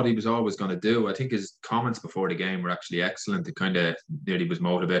was what he was always going to do. I think his comments before the game were actually excellent. It kind of nearly was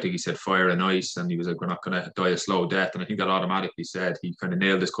motivating. He said fire and ice, and he was like, we're not going to die a slow death. And I think that automatically said he kind of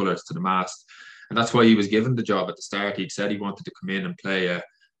nailed his colours to the mast. And that's why he was given the job at the start. He'd said he wanted to come in and play a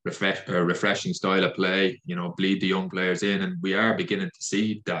refreshing style of play, you know, bleed the young players in, and we are beginning to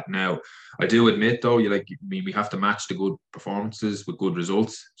see that now. I do admit, though, we have to match the good performances with good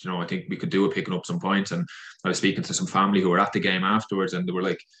results. You know, I think we could do it picking up some points, and I was speaking to some family who were at the game afterwards, and they were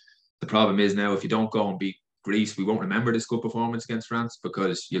like, the problem is now if you don't go and beat Greece, we won't remember this good performance against France,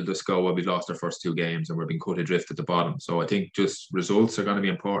 because you'll just go, well, we've lost our first two games and we're being cut adrift at the bottom. So I think just results are going to be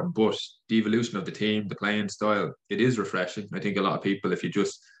important, but the evolution of the team, the playing style, it is refreshing. I think a lot of people, if you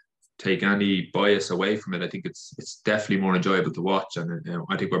just take any bias away from it, I think it's definitely more enjoyable to watch, and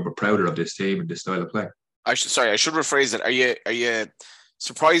I think we're prouder of this team and this style of play. I should rephrase it. Are you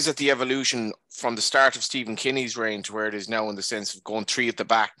surprised at the evolution from the start of Stephen Kinney's reign to where it is now, in the sense of going three at the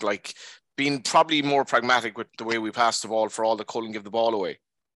back, like being probably more pragmatic with the way we pass the ball for all the culling, give the ball away?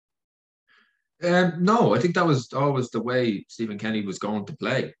 No, I think that was always the way Stephen Kenny was going to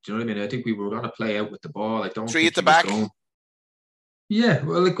play. Do you know what I mean? I think we were going to play out with the ball. I don't three think at the back. Yeah,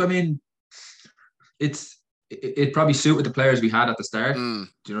 well, look, I mean, it probably suited the players we had at the start. Mm.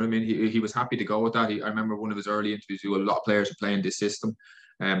 Do you know what I mean? He was happy to go with that. I remember one of his early interviews. A lot of players are playing this system.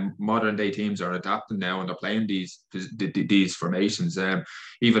 Modern day teams are adapting now and they're playing these formations.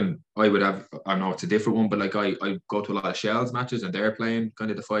 Even I would have, I know it's a different one, but like I go to a lot of Shells matches and they're playing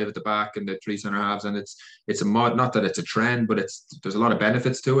kind of the five at the back and the three centre halves, and it's a mod. Not that it's a trend, but there's a lot of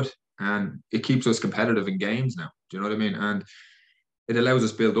benefits to it, and it keeps us competitive in games now. Do you know what I mean? And it allows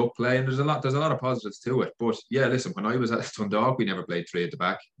us build up play, and there's a lot of positives to it. But yeah, listen, when I was at Dundalk, we never played three at the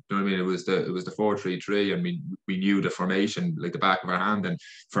back. You know what I mean? It was the 4-3-3, and we knew the formation like the back of our hand. And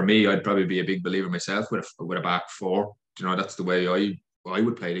for me, I'd probably be a big believer myself with a back four. You know, that's the way I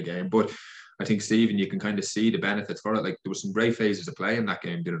would play the game. But I think, Stephen, you can kind of see the benefits for it. Like there was some great phases of play in that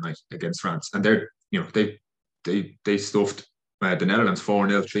game the other night against France, and they stuffed the Netherlands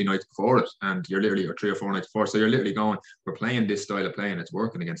 4-0 3 nights before it, and you're literally, or 3 or 4 nights before. So you're literally going, we're playing this style of play and it's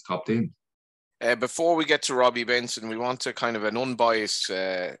working against top teams. Before we get to Robbie Benson, we want to kind of an unbiased,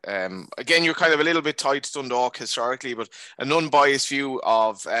 again, you're kind of a little bit tied to Dundalk historically, but an unbiased view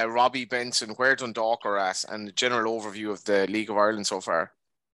of Robbie Benson, where Dundalk are at, and the general overview of the League of Ireland so far.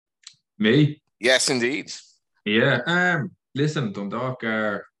 Me? Yes, indeed. Yeah. Listen, Dundalk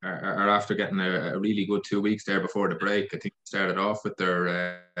are after getting a really good 2 weeks there before the break. I think they started off with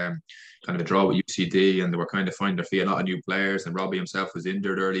their kind of a draw with UCD, and they were kind of finding their feet. A lot of new players, and Robbie himself was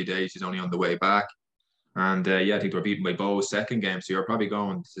injured early days. He's only on the way back. And I think they were beaten by Bo's second game. So you're probably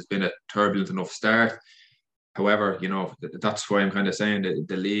going, this has been a turbulent enough start. However, that's why I'm kind of saying that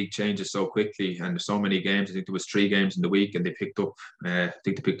the league changes so quickly, and there's so many games. I think there was 3 games in the week, and they picked up. I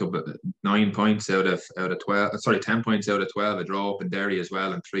think they picked up 9 points out of 12. Sorry, 10 points out of 12. A draw up in Derry as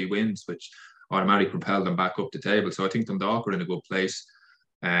well, and 3 wins, which automatically propelled them back up the table. So I think Dundalk are in a good place.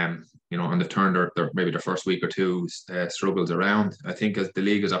 And they've turned maybe their first week or two struggles around. I think as the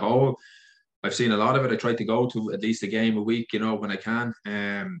league as a whole, I've seen a lot of it. I try to go to at least a game a week, when I can.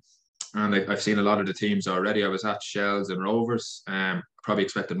 And I've seen a lot of the teams already. I was at Shells and Rovers. Probably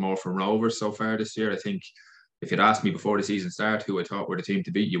expected more from Rovers so far this year. I think if you'd asked me before the season started who I thought were the team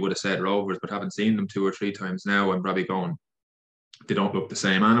to beat, you would have said Rovers, but having seen them 2 or 3 times now, I'm probably going, they don't look the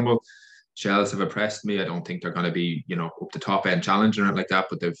same animal. Shells have impressed me. I don't think they're going to be, up the top end challenging it like that,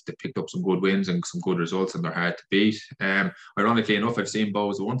 but they've picked up some good wins and some good results, and they're hard to beat. Ironically enough, I've seen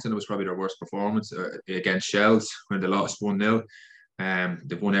Bows once, and it was probably their worst performance against Shells when they lost 1-0.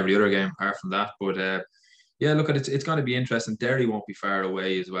 They've won every other game apart from that, but look, it's going to be interesting. Derry won't be far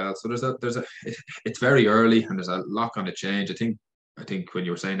away as well, so it's very early and there's a lot going to change. I think when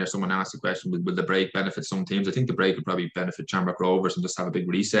you were saying there, someone asked the question, will the break benefit some teams? I think the break would probably benefit Shamrock Rovers and just have a big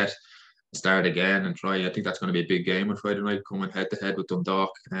reset, start again and try. I think that's going to be a big game on Friday night, coming head to head with Dundalk.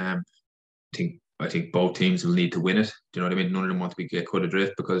 I think both teams will need to win it. Do you know what I mean? None of them want to get cut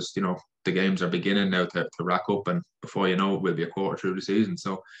adrift, because the games are beginning now to rack up, and before you know it, we'll be a quarter through the season.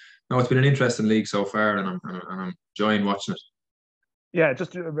 So, no, it's been an interesting league so far, and I'm enjoying watching it. Yeah,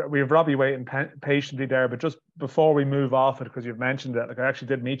 just we have Robbie waiting patiently there, but just before we move off it, because you've mentioned it, like I actually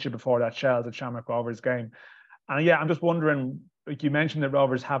did meet you before that Shells at Shamrock Rovers game, and I'm just wondering, like you mentioned that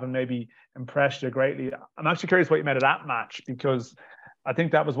Rovers haven't maybe impressed you greatly. I'm actually curious what you made of that match, because I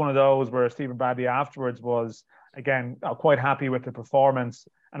think that was one of those where Stephen Bradley afterwards was, again, quite happy with the performance.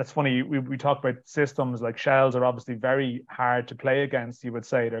 And it's funny, we talk about systems like Shells are obviously very hard to play against, you would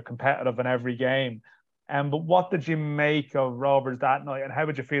say. They're competitive in every game. But what did you make of Rovers that night, and how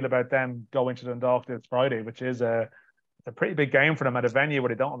would you feel about them going to Dundalk this Friday, which is a pretty big game for them at a venue where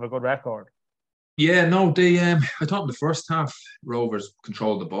they don't have a good record? Yeah, no, I thought in the first half, Rovers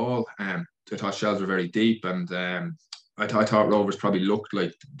controlled the ball. I thought Shells were very deep, and I thought Rovers probably looked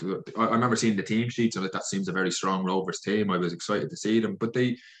like. I remember seeing the team sheets, and that seems a very strong Rovers team. I was excited to see them, but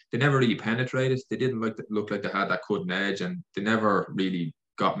they never really penetrated. They didn't look like they had that cutting edge, and they never really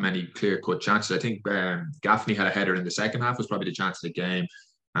got many clear-cut chances. I think Gaffney had a header in the second half, was probably the chance of the game,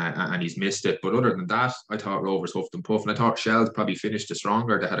 and he's missed it. But other than that, I thought Rovers huffed and puffed, and I thought Shells probably finished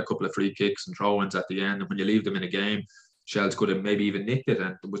stronger. They had a couple of free kicks and throw-ins at the end, and when you leave them in a game, Shells could have maybe even nicked it,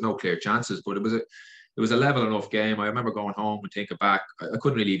 and there was no clear chances. But it was a level enough game. I remember going home and thinking back, I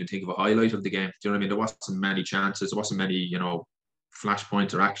couldn't really even think of a highlight of the game. Do you know what I mean? There wasn't many chances. There wasn't many, flash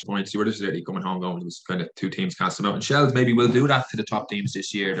points or action points. You were just literally coming home going, it was kind of 2 teams casting out. And Shells maybe will do that to the top teams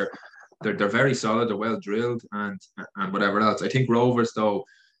this year. They're very solid. They're well drilled and whatever else. I think Rovers, though,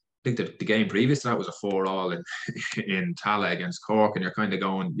 I think the game previous to that was a 4-4 in Tala against Cork, and you're kind of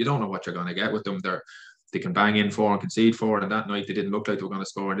going, you don't know what you're going to get with them. They can bang in 4 and concede 4, and that night they didn't look like they were going to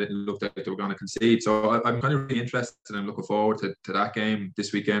score, and didn't look like they were going to concede. So I'm kind of really interested and looking forward to that game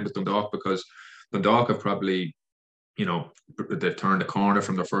this weekend with Dundalk, because Dundalk have probably they've turned the corner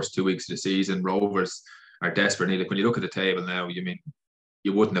from the first 2 weeks of the season. Rovers are desperately, like when you look at the table now,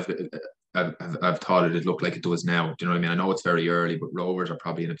 you wouldn't have thought it'd look like it does now. Do you know what I mean? I know it's very early, but Rovers are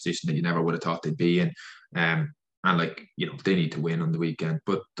probably in a position that you never would have thought they'd be in. And they need to win on the weekend.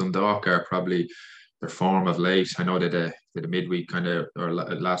 But Dundalk are probably their form of late. I know they did a midweek or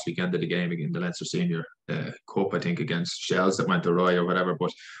last weekend of the game in the Leinster Senior Cup, I think, against Shells that went awry or whatever.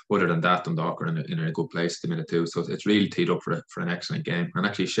 But other than that, Dundalk are in a good place at the minute too. So it's really teed up for an excellent game. And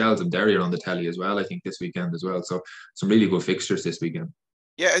actually, Shells and Derry are on the telly as well, I think, this weekend as well. So some really good fixtures this weekend.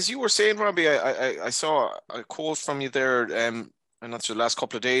 Yeah, as you were saying, Robbie, I saw a quote from you there. And that's the last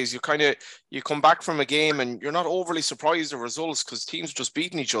couple of days. You come back from a game and you're not overly surprised at results because teams are just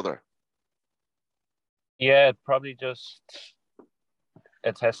beating each other. Yeah, probably just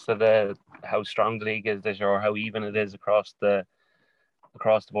attests to how strong the league is this year, or how even it is across the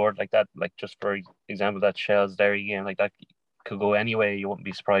board like that. Like, just for example, that Shells Derry game, like that could go anyway. You wouldn't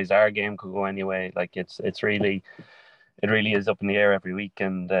be surprised our game could go anyway. Like it really is up in the air every week,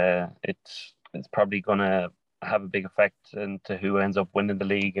 and it's probably gonna have a big effect into who ends up winning the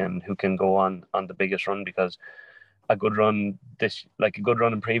league and who can go on the biggest run, because a good run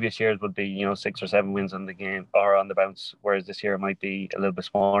in previous years would be 6 or 7 wins on the game or on the bounce, whereas this year it might be a little bit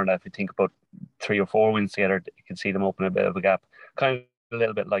smaller. Now if you think about 3 or 4 wins together, you can see them open a bit of a gap, kind of a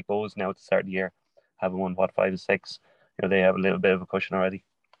little bit like Bows now at the start of the year, having won 5 or 6. They have a little bit of a cushion already.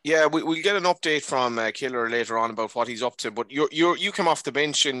 Yeah, we'll get an update from Killer later on about what he's up to, but you came off the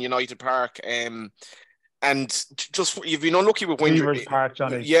bench in United Park, and just you've been unlucky with Weavers Park,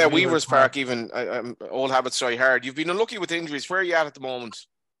 Johnny. Yeah, Weavers Park. Even old habits die hard. You've been unlucky with injuries. Where are you at the moment?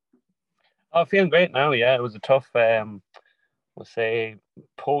 Oh, feeling great now. Yeah, it was a tough. We'll say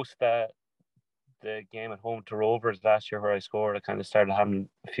post the game at home to Rovers last year where I scored, I kind of started having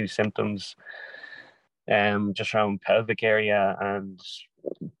a few symptoms, just around pelvic area, and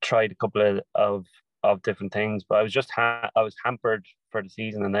tried a couple of different things. But I was just I was hampered for the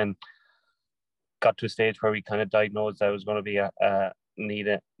season, and then got to a stage where we kind of diagnosed I was going to be need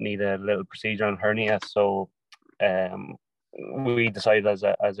a little procedure on hernia. So we decided as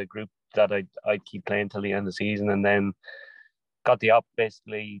a group that I'd keep playing till the end of the season, and then got the op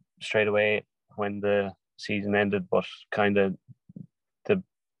basically straight away when the season ended. But kind of the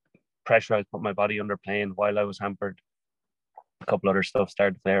pressure I put my body under playing while I was hampered, a couple other stuff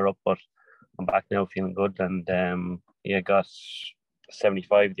started to flare up, but I'm back now feeling good, and got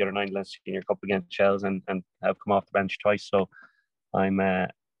 75 the other night Leinster Senior Cup against Shells, and have come off the bench twice, so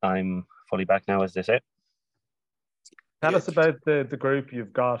I'm fully back now, as they say. Tell us about the group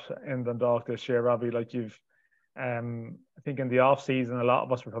you've got in Dundalk this year, Robbie. Like you've, I think in the off season, a lot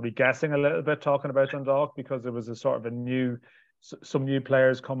of us were probably guessing a little bit talking about Dundalk because there was a sort of some new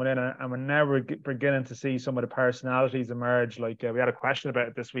players coming in, and we're now beginning to see some of the personalities emerge. Like we had a question about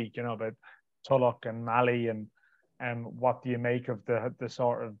it this week, about Tulloch and Malley, and what do you make of the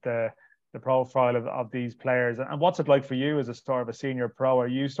sort of the profile of these players, and what's it like for you as a sort of a senior pro? Are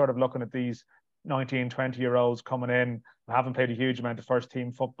you sort of looking at these 19, 20-year-olds coming in who haven't played a huge amount of first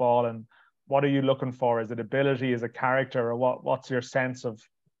team football, and what are you looking for? Is it ability, is it character, or what's your sense of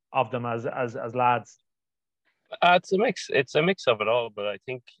them as lads? It's a mix of it all, but I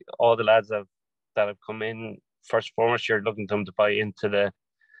think all the lads that have come in, first and foremost, you're looking to them to buy into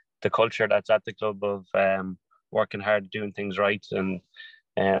the culture that's at the club of working hard, doing things right, and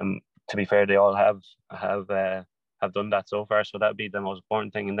to be fair, they all have done that so far. So that'd be the most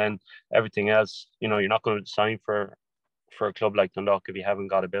important thing, and then everything else. You're not going to sign for a club like Dundalk if you haven't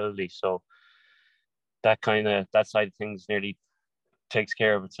got ability. So that side of things nearly takes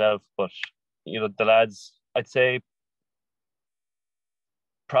care of itself. But the lads, I'd say,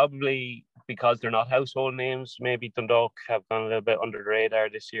 probably because they're not household names, maybe Dundalk have gone a little bit under the radar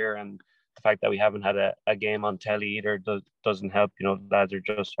this year, and the fact that we haven't had a game on telly either doesn't help. Lads are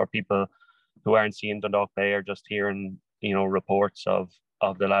just, or people who aren't seeing Dundalk play are just hearing, reports of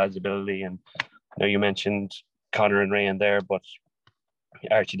the lads' ability. And you mentioned Connor and Rayan there, but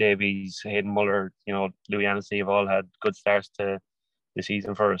Archie Davies, Hayden Muller, Louis Annesley have all had good starts to the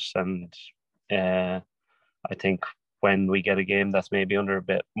season for us. And I think when we get a game that's maybe under a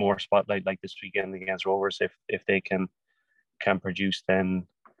bit more spotlight, like this weekend against Rovers, if they can produce, then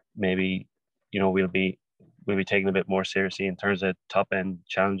maybe we'll be taken a bit more seriously in terms of top end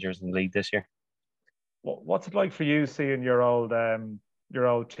challengers in the league this year. What's it like for you seeing your old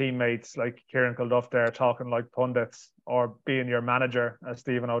teammates like Ciaran Kilduff there talking like pundits, or being your manager as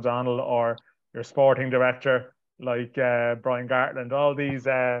Stephen O'Donnell, or your sporting director like Brian Gartland, all these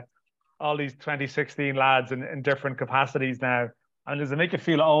 2016 lads in different capacities now? And does it make you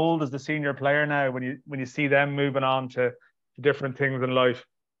feel old as the senior player now when you see them moving on to different things in life?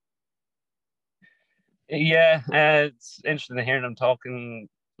 Yeah, it's interesting to hear them talking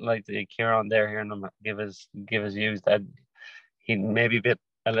like the Ciaran there, hearing him give his views that he maybe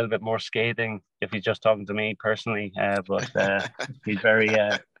a little bit more scathing if he's just talking to me personally. But he's very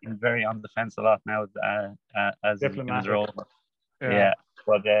on the fence a lot now as in his role. Yeah,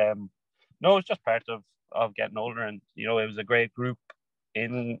 but no, it's just part of getting older, and it was a great group.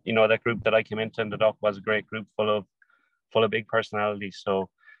 That group that I came into in the Dock was a great group full of big personalities. So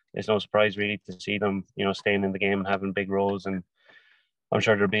it's no surprise really to see them, staying in the game and having big roles. And I'm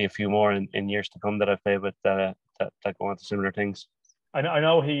sure there'll be a few more in years to come that I play with that go on to similar things. I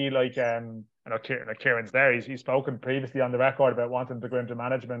know he I know Ciaran's there. He's spoken previously on the record about wanting to go into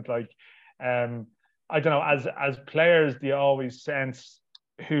management. I don't know, as players, do you always sense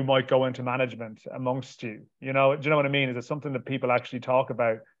who might go into management amongst you? Do you know what I mean? Is it something that people actually talk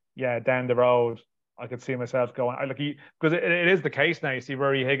about? Yeah, down the road, I could see myself going. Because it is the case now. You see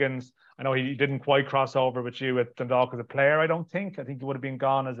Rory Higgins. I know he didn't quite cross over with you at Dundalk as a player. I think he would have been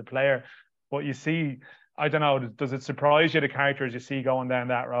gone as a player. But you see, I don't know. Does it surprise you the characters you see going down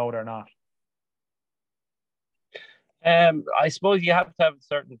that road or not? I suppose you have to have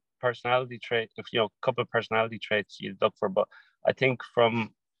certain personality traits. A couple of personality traits you look for. But I think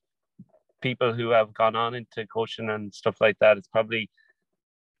from people who have gone on into coaching and stuff like that, it's probably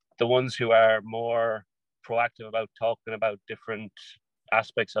the ones who are more proactive about talking about different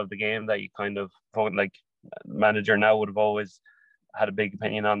aspects of the game that you kind of like. Manager now would have always had a big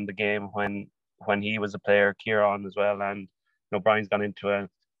opinion on the game when he was a player, Ciaran as well, and Brian's gone into a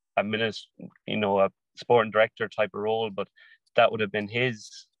sporting director type of role, but that would have been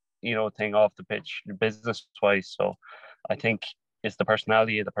his thing off the pitch business wise. So I think it's the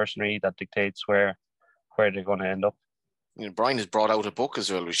personality of the person really that dictates where they're going to end up. Brian has brought out a book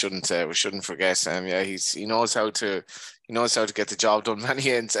as well. We shouldn't forget. Yeah, he knows how to get the job done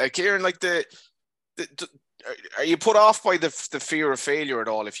many ends. Ciaran, like are you put off by the fear of failure at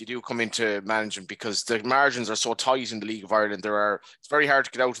all if you do come into management, because the margins are so tight in the League of Ireland? It's very hard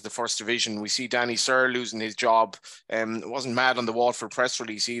to get out of the first division. We see Danny Searle losing his job. It wasn't mad on the Waterford press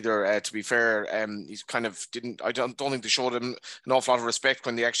release either. To be fair, he's kind of didn't. I don't think they showed him an awful lot of respect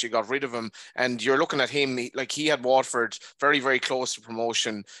when they actually got rid of him. And you're looking at him he had Waterford very, very close to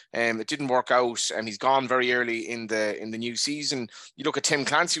promotion. It didn't work out, and he's gone very early in the new season. You look at Tim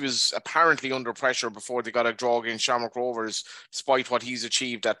Clancy, was apparently under pressure before they got a draw against Shamrock Rovers, despite what he's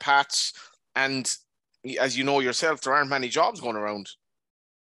achieved at Pats. And as you know yourself, there aren't many jobs going around.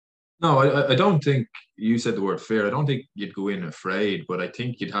 No, I don't think you said the word fear. I don't think you'd go in afraid, but I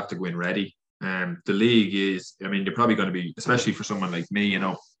think you'd have to go in ready. The league is, you're probably going to be, especially for someone like me,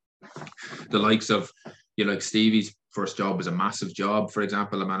 the likes of Stevie's first job was a massive job. For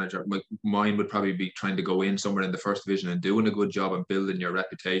example, a manager, mine would probably be trying to go in somewhere in the first division and doing a good job and building your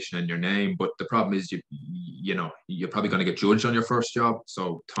reputation and your name. But the problem is, you're probably going to get judged on your first job.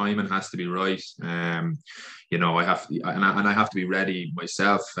 So timing has to be right. I have to be ready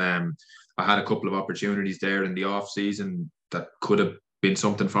myself. I had a couple of opportunities there in the off season that could have been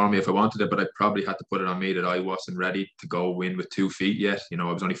something for me if I wanted it, but I probably had to put it on me that I wasn't ready to go in with 2 feet yet. I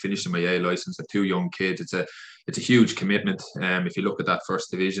was only finishing my A license. I have 2 young kids. It's a huge commitment. If you look at that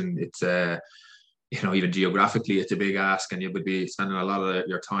first division, it's even geographically, it's a big ask, and you would be spending a lot of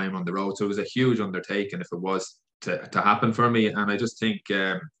your time on the road. So it was a huge undertaking if it was to happen for me. And I just think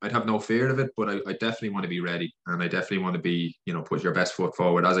I'd have no fear of it, but I definitely want to be ready, and I definitely want to be, put your best foot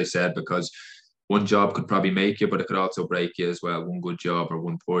forward, as I said, because one job could probably make you, but it could also break you as well. One good job or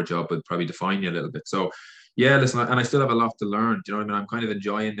one poor job would probably define you a little bit. So, yeah, listen, and I still have a lot to learn. Do you know what I mean? I'm kind of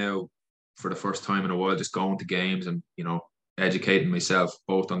enjoying now, for the first time in a while, just going to games and, educating myself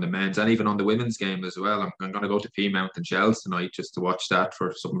both on the men's and even on the women's game as well. I'm going to go to Peamount and Shells tonight just to watch that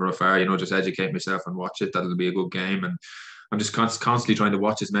for something from afar, just educate myself and watch it. That'll be a good game. And I'm just constantly trying to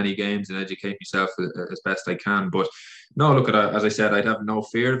watch as many games and educate myself as best I can. But no, look, as I said, I'd have no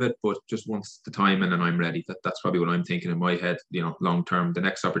fear of it, but just once the time and I'm ready. That's probably what I'm thinking in my head, long term. The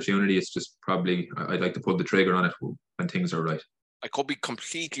next opportunity is just probably, I'd like to pull the trigger on it when things are right. I could be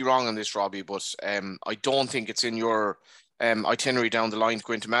completely wrong on this, Robbie, but I don't think it's in your itinerary down the line to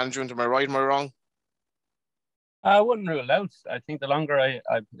go into management. Am I right? Am I wrong? I wouldn't rule it out. I think the longer I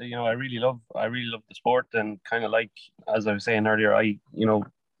really love the sport, and kind of like, as I was saying earlier, I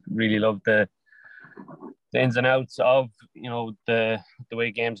really love the ins and outs of the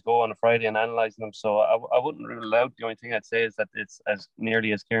way games go on a Friday and analysing them. So I wouldn't rule it out. The only thing I'd say is that it's, as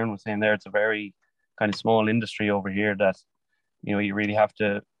nearly as Ciaran was saying there, it's a very kind of small industry over here that you really have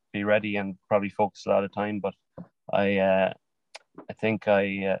to be ready and probably focus a lot of time. But I I think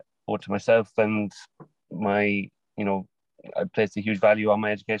I owe it to myself and my, I placed a huge value on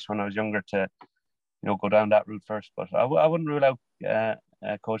my education when I was younger to, go down that route first. But I wouldn't rule out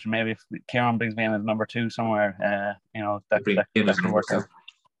coaching. Maybe if Ciaran brings me in as number 2 somewhere, that could work out.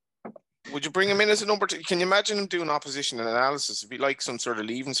 Would you bring him in as a number 2? Can you imagine him doing opposition and analysis? It'd be like some sort of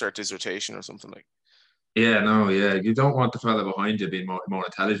leaving cert dissertation or something like. Yeah, no, yeah. You don't want the fella behind you being more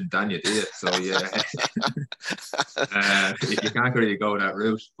intelligent than you, do you? So yeah, you can't really go that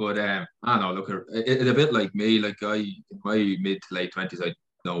route. But I don't know. Look, it's a bit like me. Like in my mid to late 20s, I had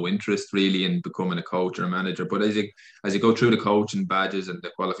no interest really in becoming a coach or a manager. But as you go through the coaching badges and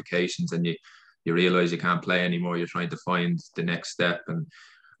the qualifications, and you realise you can't play anymore, you're trying to find the next step. And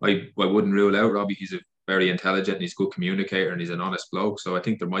I wouldn't rule out Robbie. He's a very intelligent and he's a good communicator and he's an honest bloke. So I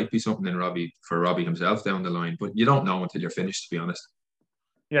think there might be something in Robbie himself down the line, but you don't know until you're finished, to be honest.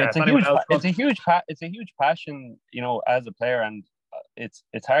 Yeah, it's a huge passion, as a player, and it's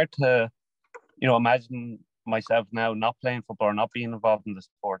hard to, imagine myself now not playing football or not being involved in the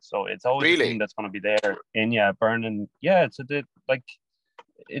sport. So it's always a thing that's going to be there in you, burning. Yeah,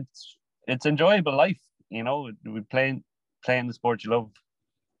 it's enjoyable life. We playing the sport you love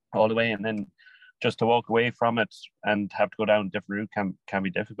all the way, and then just to walk away from it and have to go down a different route can be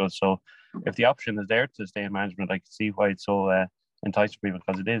difficult. So if the option is there to stay in management, I can see why it's so enticing for people,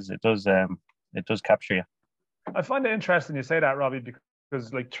 because it does capture you. I find it interesting you say that, Robbie,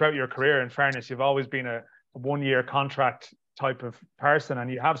 because like throughout your career, in fairness, you've always been a 1-year contract type of person,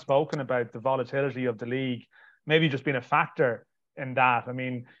 and you have spoken about the volatility of the league, maybe just being a factor in that. I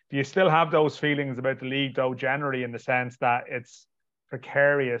mean, do you still have those feelings about the league, though, generally, in the sense that it's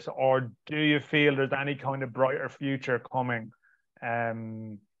precarious, or do you feel there's any kind of brighter future coming? A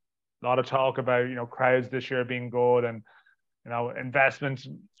lot of talk about crowds this year being good and investments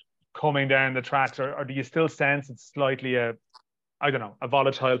coming down the tracks, or do you still sense it's slightly a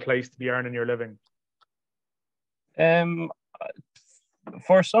volatile place to be earning your living?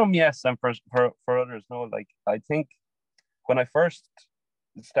 For some, yes, and for others, no. Like, I think when I first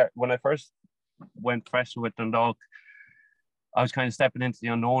went professional with Dundalk, I was kind of stepping into the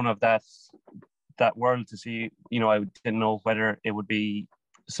unknown of that world to see, I didn't know whether it would be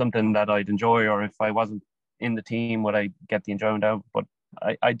something that I'd enjoy, or if I wasn't in the team, would I get the enjoyment out? But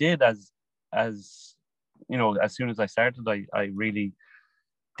I did, as soon as I started, I really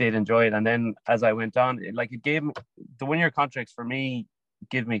did enjoy it. And then as I went on, it gave me, the 1-year contracts for me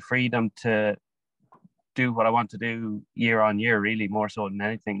give me freedom to do what I want to do year on year, really, more so than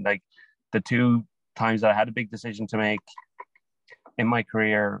anything. Like the 2 times that I had a big decision to make in my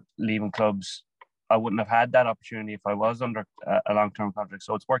career, leaving clubs, I wouldn't have had that opportunity if I was under a long-term contract.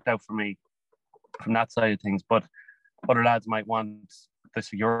 So it's worked out for me from that side of things. But other lads might want the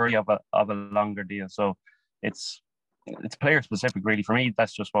security of a longer deal. So it's player specific, really. For me,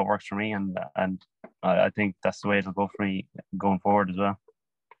 that's just what works for me, and I think that's the way it'll go for me going forward as well.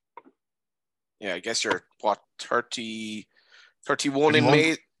 Yeah, I guess you're 31 in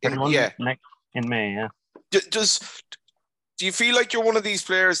May. In May, yeah. Do you feel like you're one of these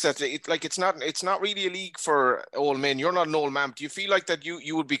players that it's not really a league for old men? You're not an old man. Do you feel like that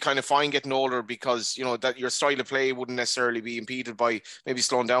you would be kind of fine getting older because that your style of play wouldn't necessarily be impeded by maybe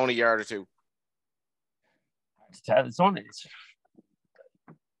slowing down a yard or 2?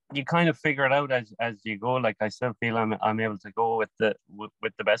 You kind of figure it out as you go. Like, I still feel I'm able to go with the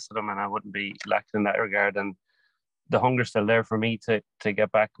best of them, and I wouldn't be lacking in that regard. And the hunger's still there for me to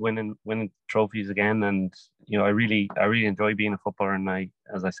get back winning trophies again. And I really enjoy being a footballer. And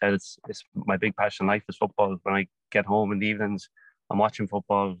as I said, it's my big passion in life is football. When I get home in the evenings, I'm watching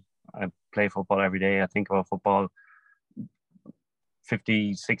football. I play football every day. I think about football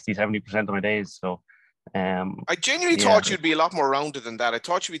 50, 60, 70% of my days. So I genuinely thought you'd be a lot more rounded than that. I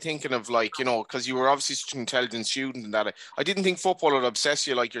thought you'd be thinking of because you were obviously such an intelligent student and that. I didn't think football would obsess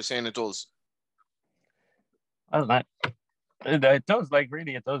you like you're saying it does. I don't know. It does,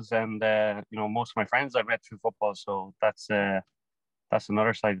 really, it does. And most of my friends I've met through football, so that's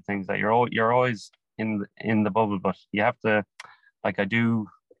another side of things, that you're always in the bubble, but you have to, like I do.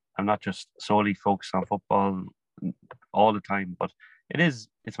 I'm not just solely focused on football all the time, but it's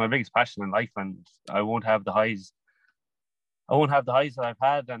my biggest passion in life, and I won't have the highs that I've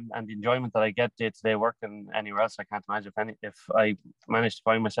had and the enjoyment that I get day to day working anywhere else. I can't imagine if I manage to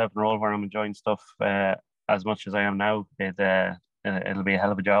find myself in a role where I'm enjoying stuff as much as I am now, it'll be a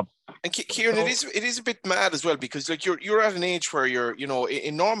hell of a job. And Ciaran, it is a bit mad as well, because you're at an age where you're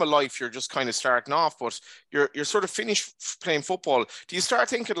in normal life you're just kind of starting off, but you're sort of finished playing football. Do you start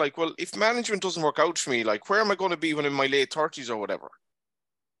thinking well, if management doesn't work out for me, where am I going to be when in my late 30s or whatever?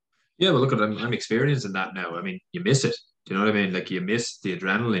 Yeah, well, look, I'm experiencing that now. I mean, you miss it. Do you know what I mean? Like, you miss the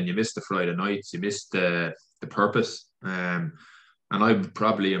adrenaline, you miss the Friday nights, you miss the purpose. And I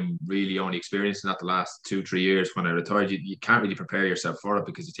probably am really only experiencing that the last 2-3 years. When I retired, you can't really prepare yourself for it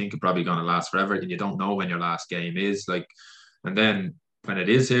because you think it's probably going to last forever, and you don't know when your last game is. Like, and then when it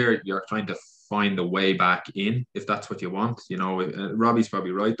is here, you're trying to find a way back in, if that's what you want. You know, Robbie's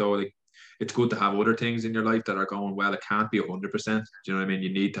probably right though. Like, it's good to have other things in your life that are going well. It can't be 100%. Do you know what I mean?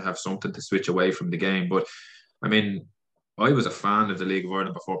 You need to have something to switch away from the game. But I mean, I was a fan of the League of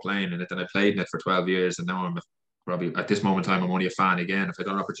Ireland before playing in it, and I played in it for 12 years, and now probably at this moment in time, I'm only a fan again. If I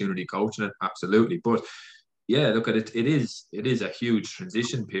got an opportunity coaching it, absolutely. But yeah, look at it. It is a huge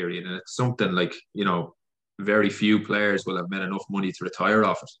transition period, and it's something like, you know, very few players will have made enough money to retire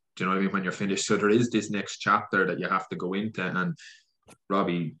off it. Do you know what I mean? When you're finished, so there is this next chapter that you have to go into, and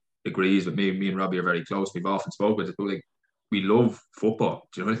Robbie agrees with me. Me and Robbie are very close. We've often spoken. But like, we love football.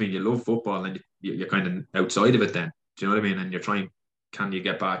 Do you know what I mean? You love football, and you're kind of outside of it then. Do you know what I mean? And you're trying, can you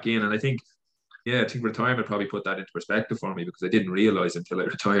get back in? And I think retirement probably put that into perspective for me, because I didn't realize until I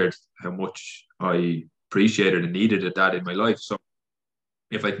retired how much I appreciated and needed that in my life. So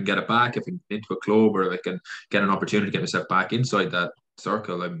if I can get it back, if I'm into a club, or I can get an opportunity to get myself back inside that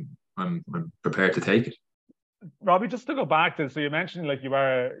circle, I'm prepared to take it. Robbie, just to go back to, so you mentioned like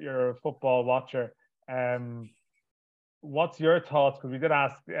you're a football watcher. What's your thoughts? Because we did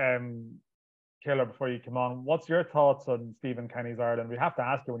ask Killer before you come on. What's your thoughts on Stephen Kenny's Ireland? We have to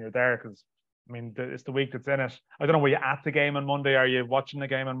ask you when you're there, because I mean, it's the week that's in it. I don't know, were you at the game on Monday? Are you watching the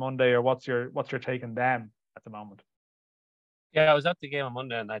game on Monday, or what's your take on them at the moment? Yeah, I was at the game on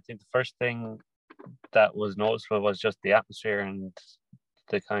Monday, and I think the first thing that was noticeable was just the atmosphere and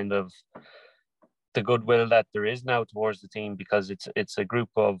the kind of the goodwill that there is now towards the team, because it's a group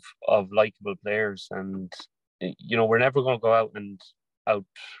of likable players, and you know, we're never going to go out and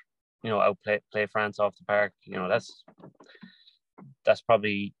play France off the park. You know, that's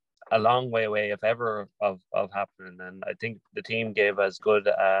probably a long way away, if ever, of happening. And I think the team gave as good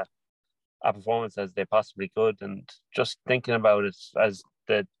a performance as they possibly could. And just thinking about it as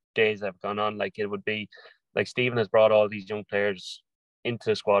the days have gone on, like, it would be like Stephen has brought all these young players into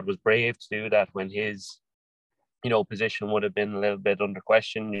the squad, was brave to do that when his, you know, position would have been a little bit under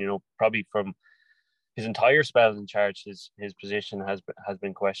question. You know, probably from his entire spell in charge, his position has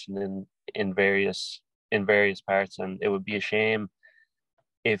been questioned in various parts, and it would be a shame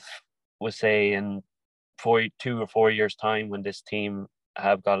if, we'll say, in 2 or 4 years' time, when this team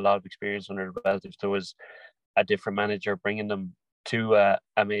have got a lot of experience under the belt, if there was a different manager bringing them to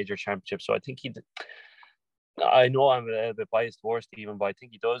a major championship. So I think I know I'm a little bit biased towards Stephen, but I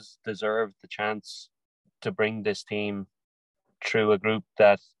think he does deserve the chance to bring this team through a group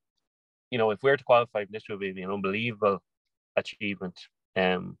that, you know, if we're to qualify, this would be an unbelievable achievement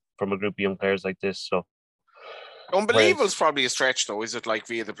from a group of young players like this. So unbelievable is probably a stretch, though. Is it, like,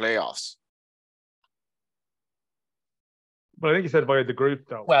 via the playoffs? But I think you said via the group,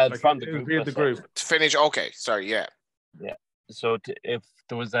 though. Well, like, from the group. Via the group. To finish, okay, sorry, yeah. Yeah. So if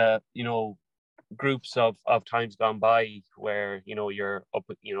there was groups of times gone by where, you know, you're up,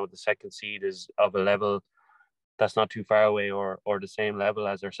 you know, the second seed is of a level that's not too far away, or the same level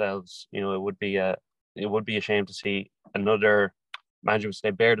as ourselves, you know, it would be a shame to see another manager would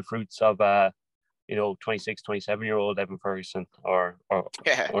say bear the fruits of 26, 27-year-old Evan Ferguson or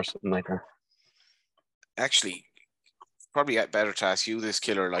something like that. Actually, probably better to ask you this,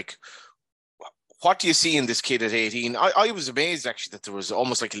 Killer. Like, what do you see in this kid at 18? I was amazed, actually, that there was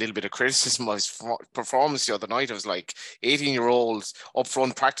almost like a little bit of criticism of his performance the other night. I was like, 18-year-olds up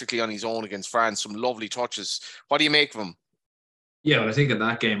front practically on his own against France, some lovely touches. What do you make of him? Yeah, well, I think in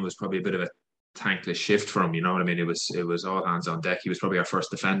that game it was probably a bit of a thankless shift for him. You know what I mean? It was all hands on deck. He was probably our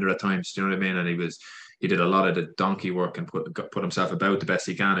first defender at times. Do you know what I mean? And he did a lot of the donkey work and put himself about the best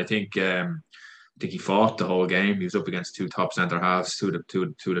he can. I think he fought the whole game. He was up against two top centre halves, two of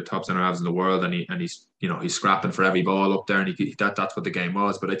the top centre halves in the world, and he's scrapping for every ball up there, and that's what the game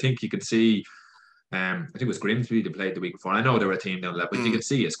was. But I think you could see, I think it was Grimsby that played the week before. I know they were a team down level, but you could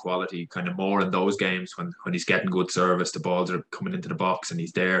see his quality kind of more in those games when he's getting good service, the balls are coming into the box, and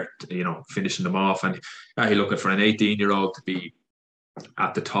he's there, finishing them off. And he looked for an 18-year-old to be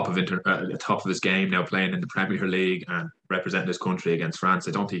at the top of his game now, playing in the Premier League and representing his country against France.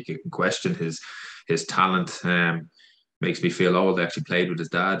 I don't think you can question his talent. Makes me feel old. I actually played with his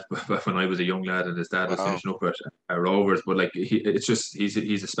dad when I was a young lad, and his dad was finishing up at Rovers. But like,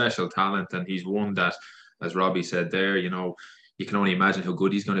 he's a special talent, and he's one that, as Robbie said there, you can only imagine how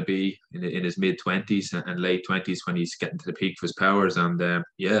good he's going to be in his mid-20s and late 20s when he's getting to the peak of his powers. And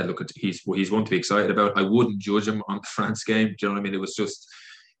he's one to be excited about. I wouldn't judge him on the France game. Do you know what I mean? It was just,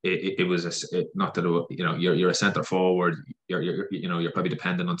 it was not that you're a centre forward. You're probably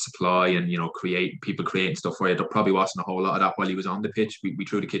dependent on supply and creating stuff for you. There probably wasn't a whole lot of that while he was on the pitch. We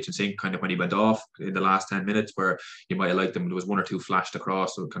threw the kitchen sink kind of when he went off in the last 10 minutes, where you might have liked him. There was one or two flashed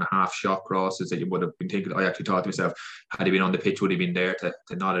across, so kind of half shot crosses that you would have been thinking. I actually thought to myself, had he been on the pitch, would he been there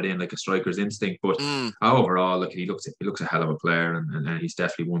to nod it in like a striker's instinct? But overall, look, he looks a hell of a player, and he's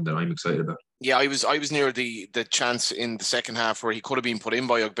definitely one that I'm excited about. Yeah, I was near the chance in the second half where he could have been put in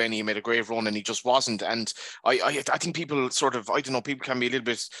by Ogbenny. He made a great run and he just wasn't. And I think people sort of, I don't know, people can be a little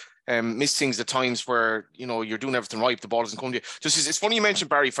bit miss things at times where you're doing everything right, the ball doesn't come to you. Just it's funny you mentioned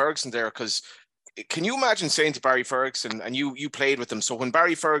Barry Ferguson there, because can you imagine saying to Barry Ferguson, and you played with him, so when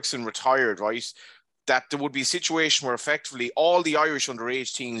Barry Ferguson retired, right, that there would be a situation where effectively all the Irish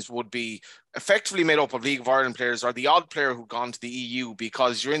underage teams would be effectively made up of League of Ireland players or the odd player who'd gone to the EU,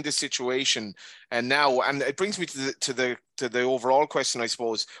 because you're in this situation. And now, and it brings me to the overall question, I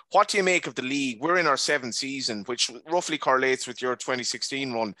suppose. What do you make of the league? We're in our 7th season, which roughly correlates with your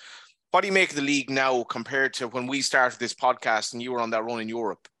 2016 run. What do you make of the league now compared to when we started this podcast and you were on that run in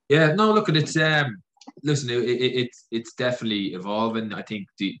Europe? Yeah, no, look, it's listen, it's definitely evolving. I think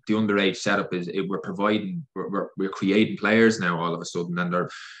the underage setup is we're creating players now all of a sudden, and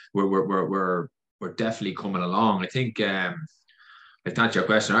we're definitely coming along. I think if that's your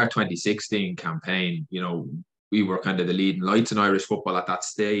question, our 2016 campaign, we were kind of the leading lights in Irish football at that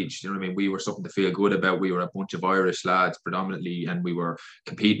stage. You know what I mean? We were something to feel good about. We were a bunch of Irish lads predominantly, and we were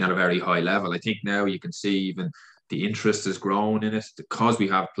competing at a very high level. I think now you can see even the interest has grown in it because we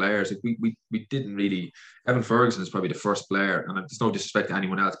have players. We didn't really. Evan Ferguson is probably the first player, and there's no disrespect to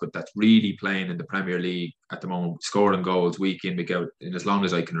anyone else, but that's really playing in the Premier League at the moment, scoring goals week in, week out, in as long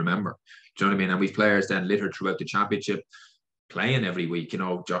as I can remember. Do you know what I mean? And we've players then littered throughout the championship, playing every week.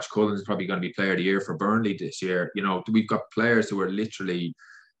 Josh Cullen is probably going to be player of the year for Burnley this year. We've got players who are literally,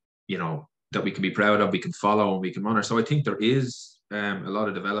 that we can be proud of, we can follow, and we can monitor. So I think there is a lot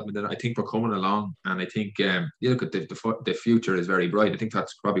of development, and I think we're coming along. And I think look at the future is very bright. I think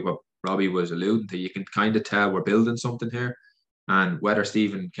that's probably what Robbie was alluding to. You can kind of tell we're building something here, and whether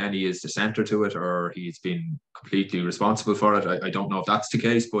Stephen Kenny is the centre to it or he's been completely responsible for it, I don't know if that's the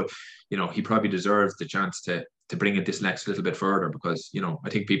case. But he probably deserves the chance to bring it this next little bit further, because I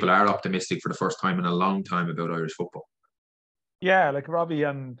think people are optimistic for the first time in a long time about Irish football. Yeah, like Robbie,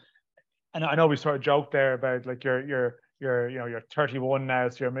 and I know we sort of joked there about like you're 31 now,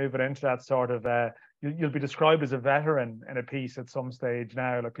 so you're moving into that sort of you'll be described as a veteran in a piece at some stage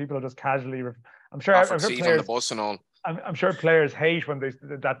now. Like people are just casually. I'm sure players on the bus and all. I'm sure players hate when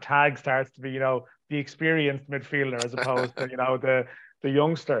that tag starts to be the experienced midfielder as opposed to the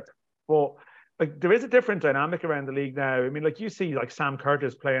youngster. But like there is a different dynamic around the league now. I mean, like you see like Sam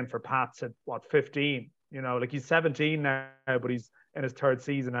Curtis playing for Pats at 15. Like he's 17 now, but he's in his 3rd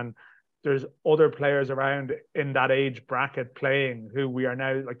season, and there's other players around in that age bracket playing who we are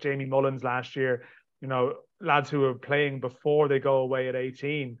now, like Jamie Mullins last year, lads who are playing before they go away at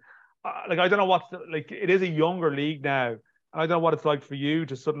 18. Like, I don't know it is a younger league now. I don't know what it's like for you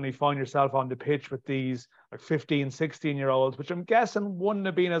to suddenly find yourself on the pitch with these like 15, 16-year-olds, which I'm guessing wouldn't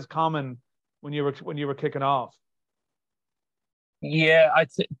have been as common when you were kicking off. Yeah,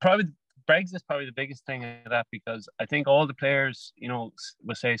 I'd say probably Brexit is probably the biggest thing of that, because I think all the players, we'll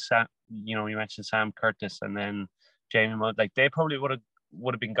say Sam, you mentioned Sam Curtis and then Jamie Mudd, like they probably would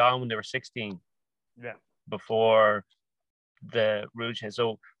have been gone when they were 16. Yeah. Before the Rouge.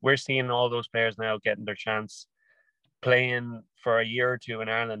 So we're seeing all those players now getting their chance playing for a year or two in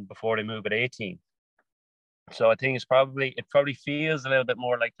Ireland before they move at 18. So I think it probably feels a little bit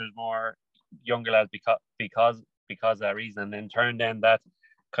more like there's more younger lads because of that reason. And in turn, then that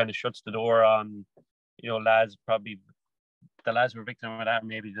kind of shuts the door on, lads, probably the lads who are victim of that,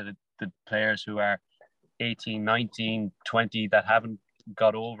 maybe the players who are 18, 19, 20 that haven't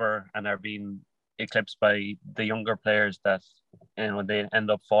got over and are being eclipsed by the younger players that, they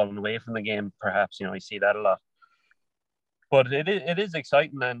end up falling away from the game, perhaps. You see that a lot. But it is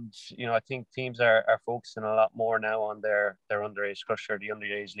exciting, and I think teams are focusing a lot more now on their underage structure. The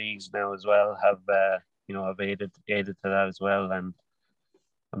underage leagues now as well have aided to that as well, and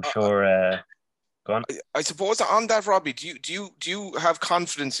I'm sure. Go on. I suppose on that, Robbie, do you have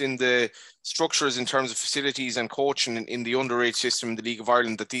confidence in the structures in terms of facilities and coaching in the underage system in the League of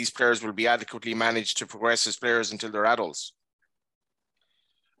Ireland, that these players will be adequately managed to progress as players until they're adults?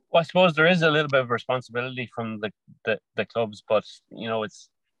 Well, I suppose there is a little bit of responsibility from the clubs, but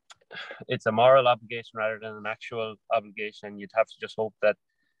it's a moral obligation rather than an actual obligation. You'd have to just hope that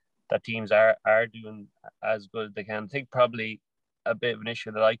teams are doing as good as they can. I think probably a bit of an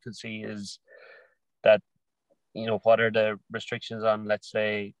issue that I could see is that what are the restrictions on, let's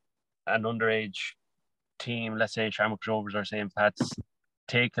say, an underage team, let's say Shamrock Rovers or St. Pat's,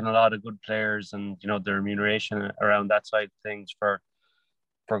 taking a lot of good players, and the remuneration around that side of things for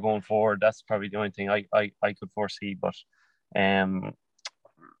going forward. That's probably the only thing I could foresee. But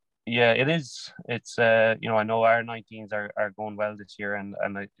yeah, it is. It's I know our 19s are going well this year, and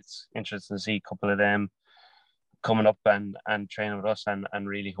it's interesting to see a couple of them coming up and training with us and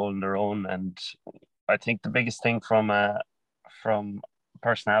really holding their own. And I think the biggest thing from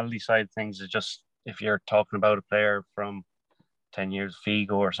personality side of things is just, if you're talking about a player from 10 years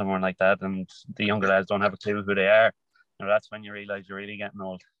Figo or someone like that, and the younger lads don't have a clue who they are, that's when you realise you're really getting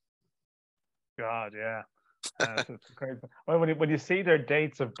old. God, yeah. It's crazy. Well, when you see their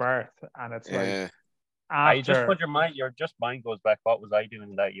dates of birth, and it's like, after, you just put your mind goes back, what was I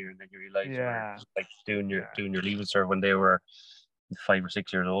doing that year? And then you realise you're just like doing your leaving cert when they were 5 or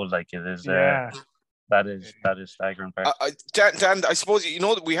 6 years old. Like, it is that is staggering. Dan, I suppose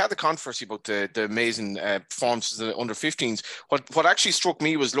that we had the controversy about the amazing performances of the under 15s. What actually struck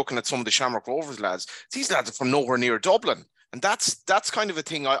me was looking at some of the Shamrock Rovers lads. These lads are from nowhere near Dublin, and that's kind of a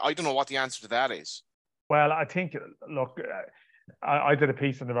thing. I don't know what the answer to that is. Well, I think, look, I did a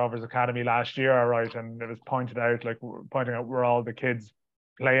piece in the Rovers Academy last year, right, and it was pointing out where all the kids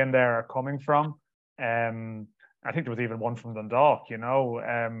playing there are coming from. I think there was even one from Dundalk,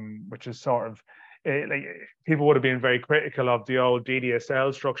 which is sort of, like, people would have been very critical of the old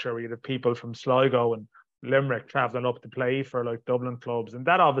DDSL structure, where you have people from Sligo and Limerick travelling up to play for like Dublin clubs, and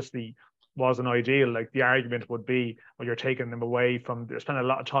that obviously wasn't ideal. Like, the argument would be, well, you're taking them away from, they're spending a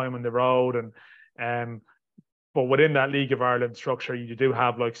lot of time on the road, and but within that League of Ireland structure, you do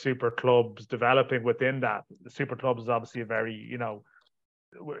have like super clubs developing within that. The super clubs is obviously a very,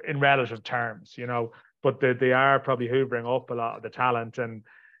 in relative terms, but they are probably hoovering up a lot of the talent, and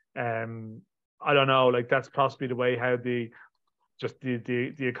I don't know, like, that's possibly the way how the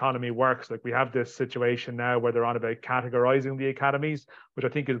economy works. Like, we have this situation now where they're on about categorizing the academies, which I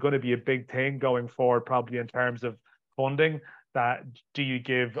think is going to be a big thing going forward, probably in terms of funding. That, do you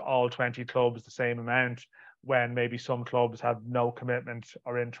give all 20 clubs the same amount when maybe some clubs have no commitment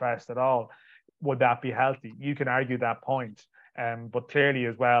or interest at all? Would that be healthy? You can argue that point. But clearly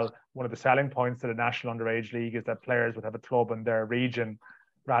as well, one of the selling points to the National Underage League is that players would have a club in their region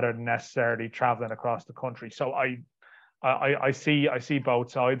rather than necessarily traveling across the country. So I see both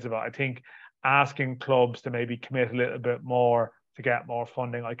sides of it. I think asking clubs to maybe commit a little bit more to get more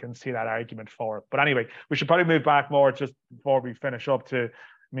funding, I can see that argument for it. But anyway, we should probably move back more, just before we finish up, to,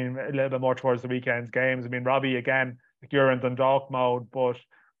 a little bit more towards the weekend's games. Robbie, again, like, you're in Dundalk mode, but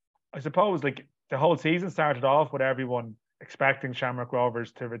I suppose, like, the whole season started off with everyone expecting Shamrock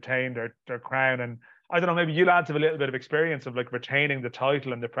Rovers to retain their crown, and I don't know, maybe you lads have a little bit of experience of like retaining the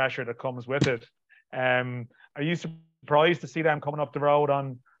title and the pressure that comes with it. Are you surprised to see them coming up the road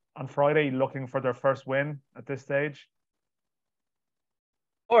on Friday looking for their first win at this stage?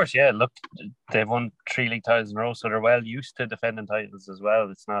 Of course, yeah. Look, they've won 3 league titles in a row, so they're well used to defending titles as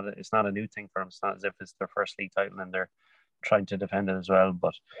well. It's not a new thing for them. It's not as if it's their first league title and they're trying to defend it as well.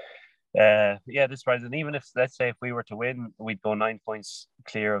 But yeah, this prize, and even if, let's say, if we were to win, we'd go 9 points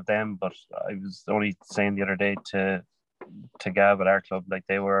clear of them. But I was only saying the other day to Gav at our club, like,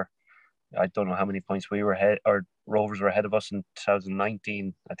 they were, I don't know how many points we were ahead, or Rovers were ahead of us in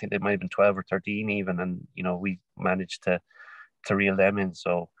 2019. I think they might have been 12 or 13 even, and we managed to reel them in.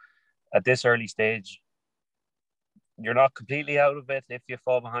 So at this early stage, you're not completely out of it if you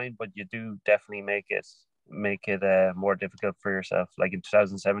fall behind, but you do definitely make it more difficult for yourself. Like in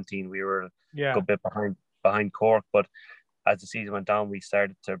 2017, we were a good bit behind Cork, but as the season went on, we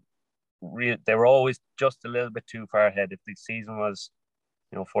started to they were always just a little bit too far ahead. If the season was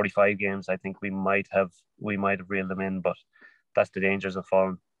 45 games, I think we might have reeled them in, but that's the dangers of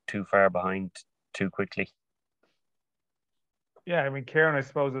falling too far behind too quickly. Yeah, Ciaran, I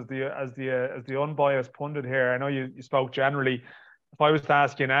suppose, as the unbiased pundit here, I know you spoke generally. If I was to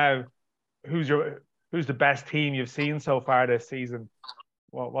ask you now, who's the best team you've seen so far this season,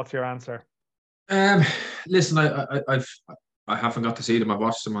 what's your answer? Listen, I haven't got to see them. I've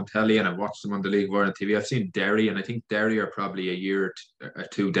watched them on telly and I've watched them on the League of Ireland TV. I've seen Derry, and I think Derry are probably a year or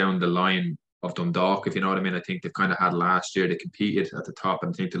two down the line of Dundalk, if you know what I mean. I think they've kind of had last year, they competed at the top,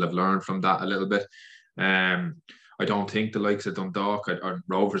 and I think they'll have learned from that a little bit. I don't think the likes of Dundalk or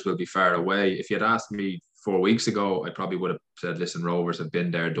Rovers will be far away. If you had asked me 4 weeks ago, I probably would have said, listen, Rovers have been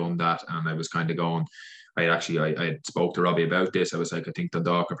there, done that. And I was kind of going, I spoke to Robbie about this. I was like, I think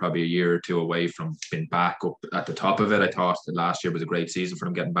Dundalk are probably a year or two away from being back up at the top of it. I thought that last year was a great season for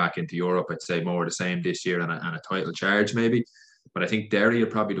them getting back into Europe. I'd say more of the same this year and a title charge maybe. But I think Derry are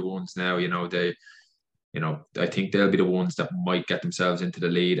probably the ones now, I think they'll be the ones that might get themselves into the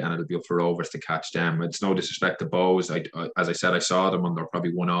lead, and it'll be up for Rovers to catch them. It's no disrespect to Bows. As I said, I saw them on their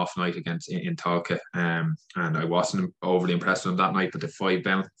probably one-off night against in Talca, and I wasn't overly impressed with them that night. But the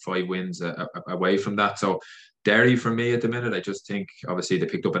 5 wins away from that, so Derry for me at the minute. I just think obviously they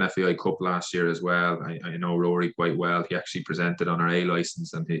picked up an FAI Cup last year as well. I know Rory quite well. He actually presented on our A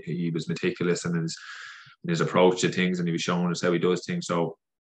license, and he was meticulous in his approach to things, and he was showing us how he does things. So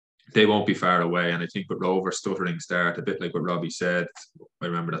they won't be far away. And I think with Rovers' stuttering start, a bit like what Robbie said, I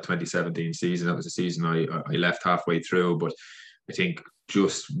remember that 2017 season. That was a season I left halfway through, but I think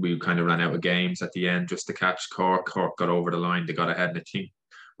just we kind of ran out of games at the end just to catch Cork. Cork got over the line, they got ahead, and I think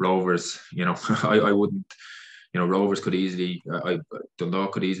Rovers, I wouldn't. Rovers could easily,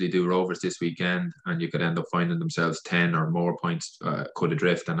 Dundalk could easily do Rovers this weekend, and you could end up finding themselves 10 or more points could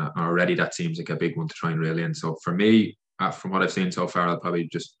adrift, and already that seems like a big one to try and reel in. So for me, from what I've seen so far,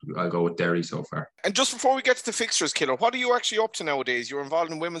 I'll go with Derry so far. And just before we get to the fixtures, Killer, what are you actually up to nowadays? You're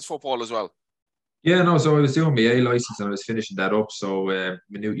involved in women's football as well. Yeah, no, so I was doing my A license and I was finishing that up. So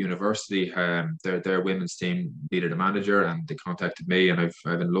Maynooth University, their women's team needed a manager, and they contacted me, and I've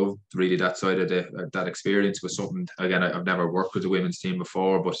loved really that side of that experience. Was something, again, I've never worked with a women's team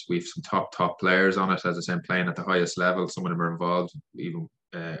before, but we've some top players on it, as I said, playing at the highest level. Some of them are involved, even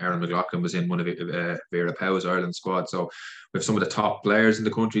Aaron McLaughlin was in one of Vera Pau's Ireland squad. So we have some of the top players in the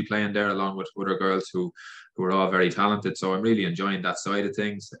country playing there, along with other girls who are all very talented. So I'm really enjoying that side of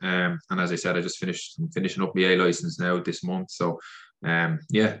things. And as I said, I just finishing up my A license now this month. So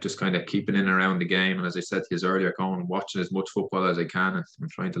just kind of keeping in and around the game. And as I said to you earlier, going and watching as much football as I can, and I'm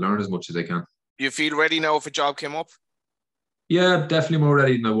trying to learn as much as I can. You feel ready now if a job came up? Yeah, definitely more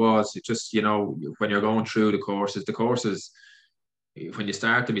ready than I was. It's just, when you're going through the courses, when you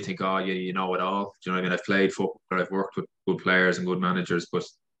start them, you think, oh, yeah, you know it all. Do you know what I mean? I've played football, I've worked with good players and good managers, but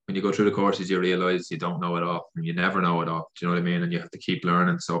when you go through the courses, you realise you don't know it all, and you never know it all. Do you know what I mean? And you have to keep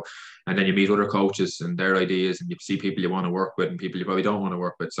learning. So, and then you meet other coaches and their ideas, and you see people you want to work with and people you probably don't want to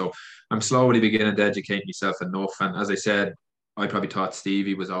work with. So I'm slowly beginning to educate myself enough. And as I said, I probably thought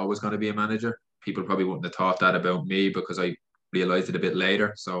Stevie was always going to be a manager. People probably wouldn't have thought that about me, because I realised it a bit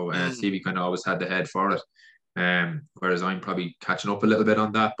later. So Stevie kind of always had the head for it. Whereas I'm probably catching up a little bit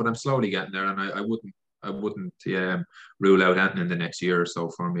on that, but I'm slowly getting there, and I wouldn't rule out anything in the next year or so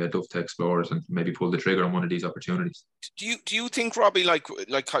for me. I'd love to explore it and maybe pull the trigger on one of these opportunities. Do you think, Robbie, like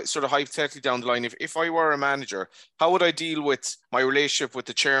sort of hypothetically down the line, if I were a manager, how would I deal with my relationship with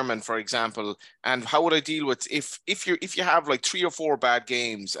the chairman, for example, and how would I deal with if you have like 3 or 4 bad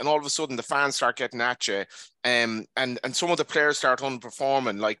games and all of a sudden the fans start getting at you, and some of the players start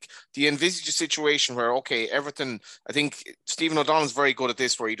underperforming? Like, do you envisage a situation where, okay, everything, I think Stephen O'Donnell's very good at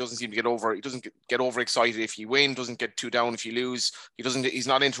this, where he doesn't seem to get overexcited if you win, doesn't get too down if you lose. He's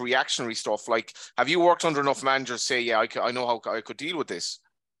not into reactionary stuff. Like, have you worked under enough managers to say, yeah, I know how I could deal with this?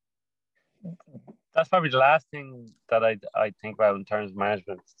 That's probably the last thing that I think about in terms of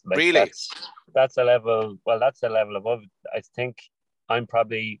management. Like, really? That's a level above. I think I'm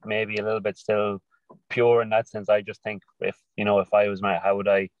probably maybe a little bit still pure in that sense. I just think if I was how would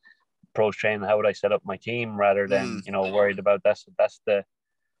I approach training, how would I set up my team, rather than worried about that's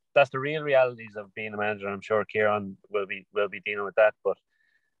the real realities of being a manager. I'm sure Ciaran will be dealing with that. But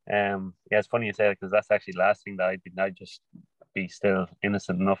it's funny you say that, because that's actually the last thing that I'd just be still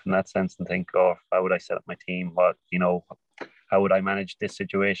innocent enough in that sense and think, oh, how would I set up my team? What, how would I manage this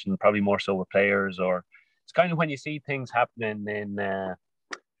situation? Probably more so with players. Or it's kind of when you see things happening in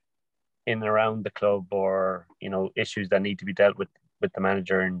and around the club, or issues that need to be dealt with the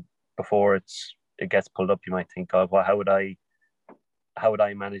manager, and before it gets pulled up, you might think, oh, well, how would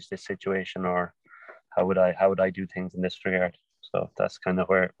I manage this situation, or how would I do things in this regard? So that's kind of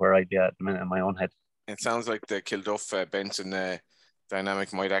where I'd be at the minute in my own head. It sounds like the Kilduff Benson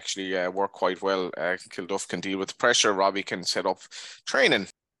dynamic might actually work quite well. Kilduff can deal with the pressure. Robbie can set up training.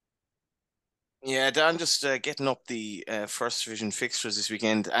 Yeah, Dan, just getting up the first division fixtures this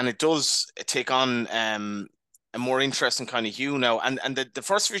weekend, and it does take on a more interesting kind of hue now. And the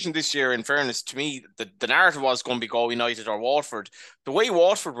first division this year, in fairness to me, the narrative was going to be Galway United or Waterford. The way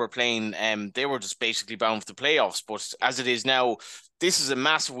Waterford were playing, they were just basically bound for the playoffs. But as it is now, this is a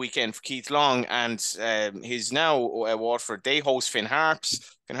massive weekend for Keith Long and his now Waterford. They host Finn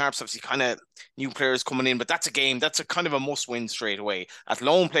Harps. Finn Harps obviously kind of new players coming in, but that's a game. That's a kind of a must-win straight away. At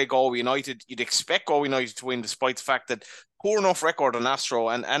Lone play Galway United. You'd expect Galway United to win, despite the fact that poor enough record on Astro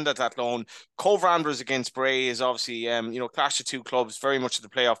and at that loan. Cove Ramblers against Bray is obviously, clash of two clubs, very much of the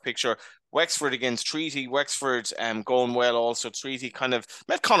playoff picture. Wexford against Treaty. Wexford going well also. Treaty kind of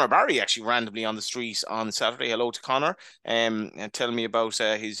met Conor Barry actually randomly on the street on Saturday. Hello to Conor. And telling me about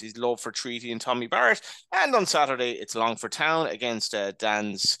his love for Treaty and Tommy Barrett. And on Saturday, it's Longford Town against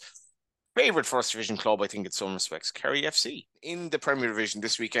Dan's favourite First Division club, I think, in some respects, Kerry FC. In the Premier Division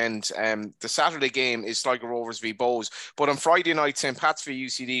this weekend, the Saturday game is Sligo Rovers v Bows, but on Friday night, St. Pat's v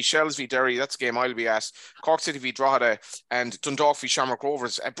UCD, Shells v Derry, that's a game I'll be at, Cork City v Drogheda, and Dundalk v Shamrock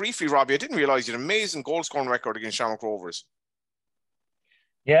Rovers. Briefly, Robbie, I didn't realise you had an amazing goal-scoring record against Shamrock Rovers.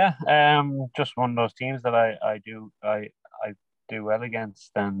 Yeah, just one of those teams that I do well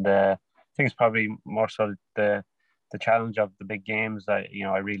against, and I think it's probably more so the challenge of the big games that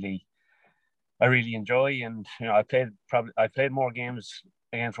I really enjoy. And I played more games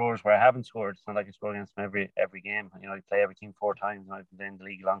against Rovers where I haven't scored. It's not like I score against them every game. I play every team 4 times, and I've been in the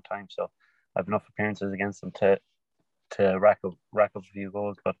league a long time, so I've enough appearances against them to rack up a few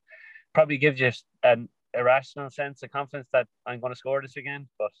goals. But probably gives you an irrational sense of confidence that I'm going to score this again.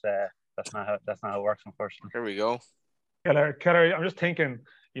 But that's not how it works, unfortunately. Here we go. Keller, I'm just thinking.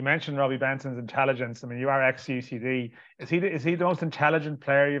 You mentioned Robbie Benson's intelligence. I mean, you are ex-UCD. Is he the most intelligent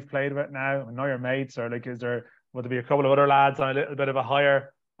player you've played with now? I know your mates, or would there be a couple of other lads on a little bit of a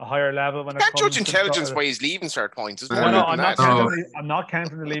higher level when it comes to... Can't judge intelligence by his leaving cert points. I'm not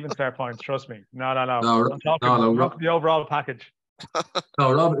counting the leaving cert points. Trust me. No. I'm talking the overall package.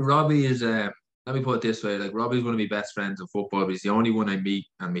 No, Robbie is. Let me put it this way: like, Robbie's one of my best friends in football, but he's the only one I meet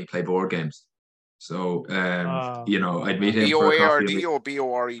and we play board games. So, I'd meet him for a coffee. B-O-A-R-D or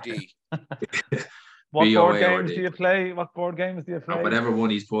B-O-R-E-D? What board games do you play? Whatever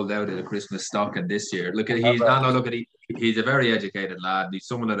one he's pulled out of the Christmas stocking this year. He's a very educated lad. He's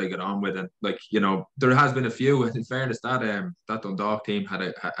someone that I get on with, and there has been a few. In fairness, that Dundalk team had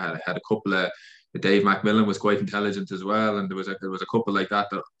a couple of. Dave McMillan was quite intelligent as well, and there was a couple like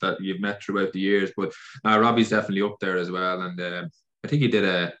that you've met throughout the years. But Robbie's definitely up there as well, and I think he did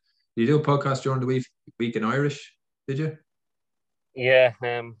a. Did you do a podcast during the week in Irish? Did you? Yeah,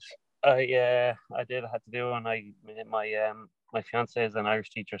 I did. I had to do one. My fiance is an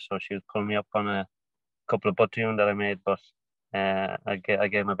Irish teacher, so she was pulling me up on a couple of butt-tune that I made. But I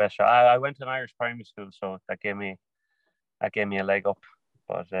gave my best shot. I went to an Irish primary school, so that gave me a leg up.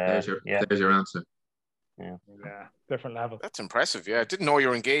 But there's your answer. Yeah, different level. That's impressive. Yeah, I didn't know you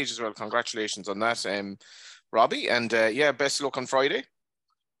were engaged as well. Congratulations on that, Robbie. And best of luck on Friday.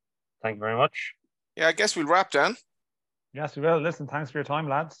 Thank you very much. Yeah, I guess we'll wrap, Dan. Yes, we will. Listen, thanks for your time,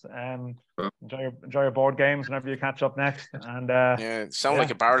 lads. Enjoy your board games whenever you catch up next. And sound like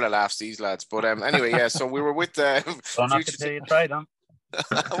a barrel of laughs, these lads. But anyway, yeah. So we were with the. Don't have to say you tried them.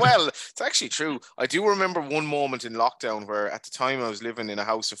 Well, it's actually true. I do remember one moment in lockdown where, at the time, I was living in a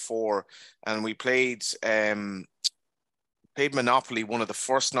house of 4, and we played Monopoly one of the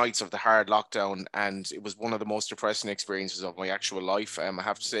first nights of the hard lockdown, and it was one of the most depressing experiences of my actual life, I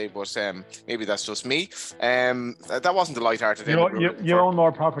have to say. But maybe that's just me. That wasn't the light-hearted. You own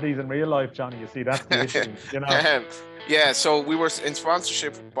more properties in real life, Johnny. You see, that's the issue. Yeah, so we were in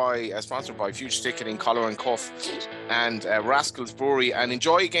sponsored by Future Ticketing, Collar and Cuff, and Rascals Brewery. And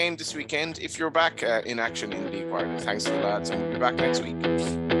enjoy a game this weekend if you're back in action in League Ireland. Thanks to the lads, and we'll be back next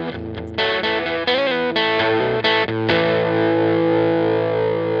week.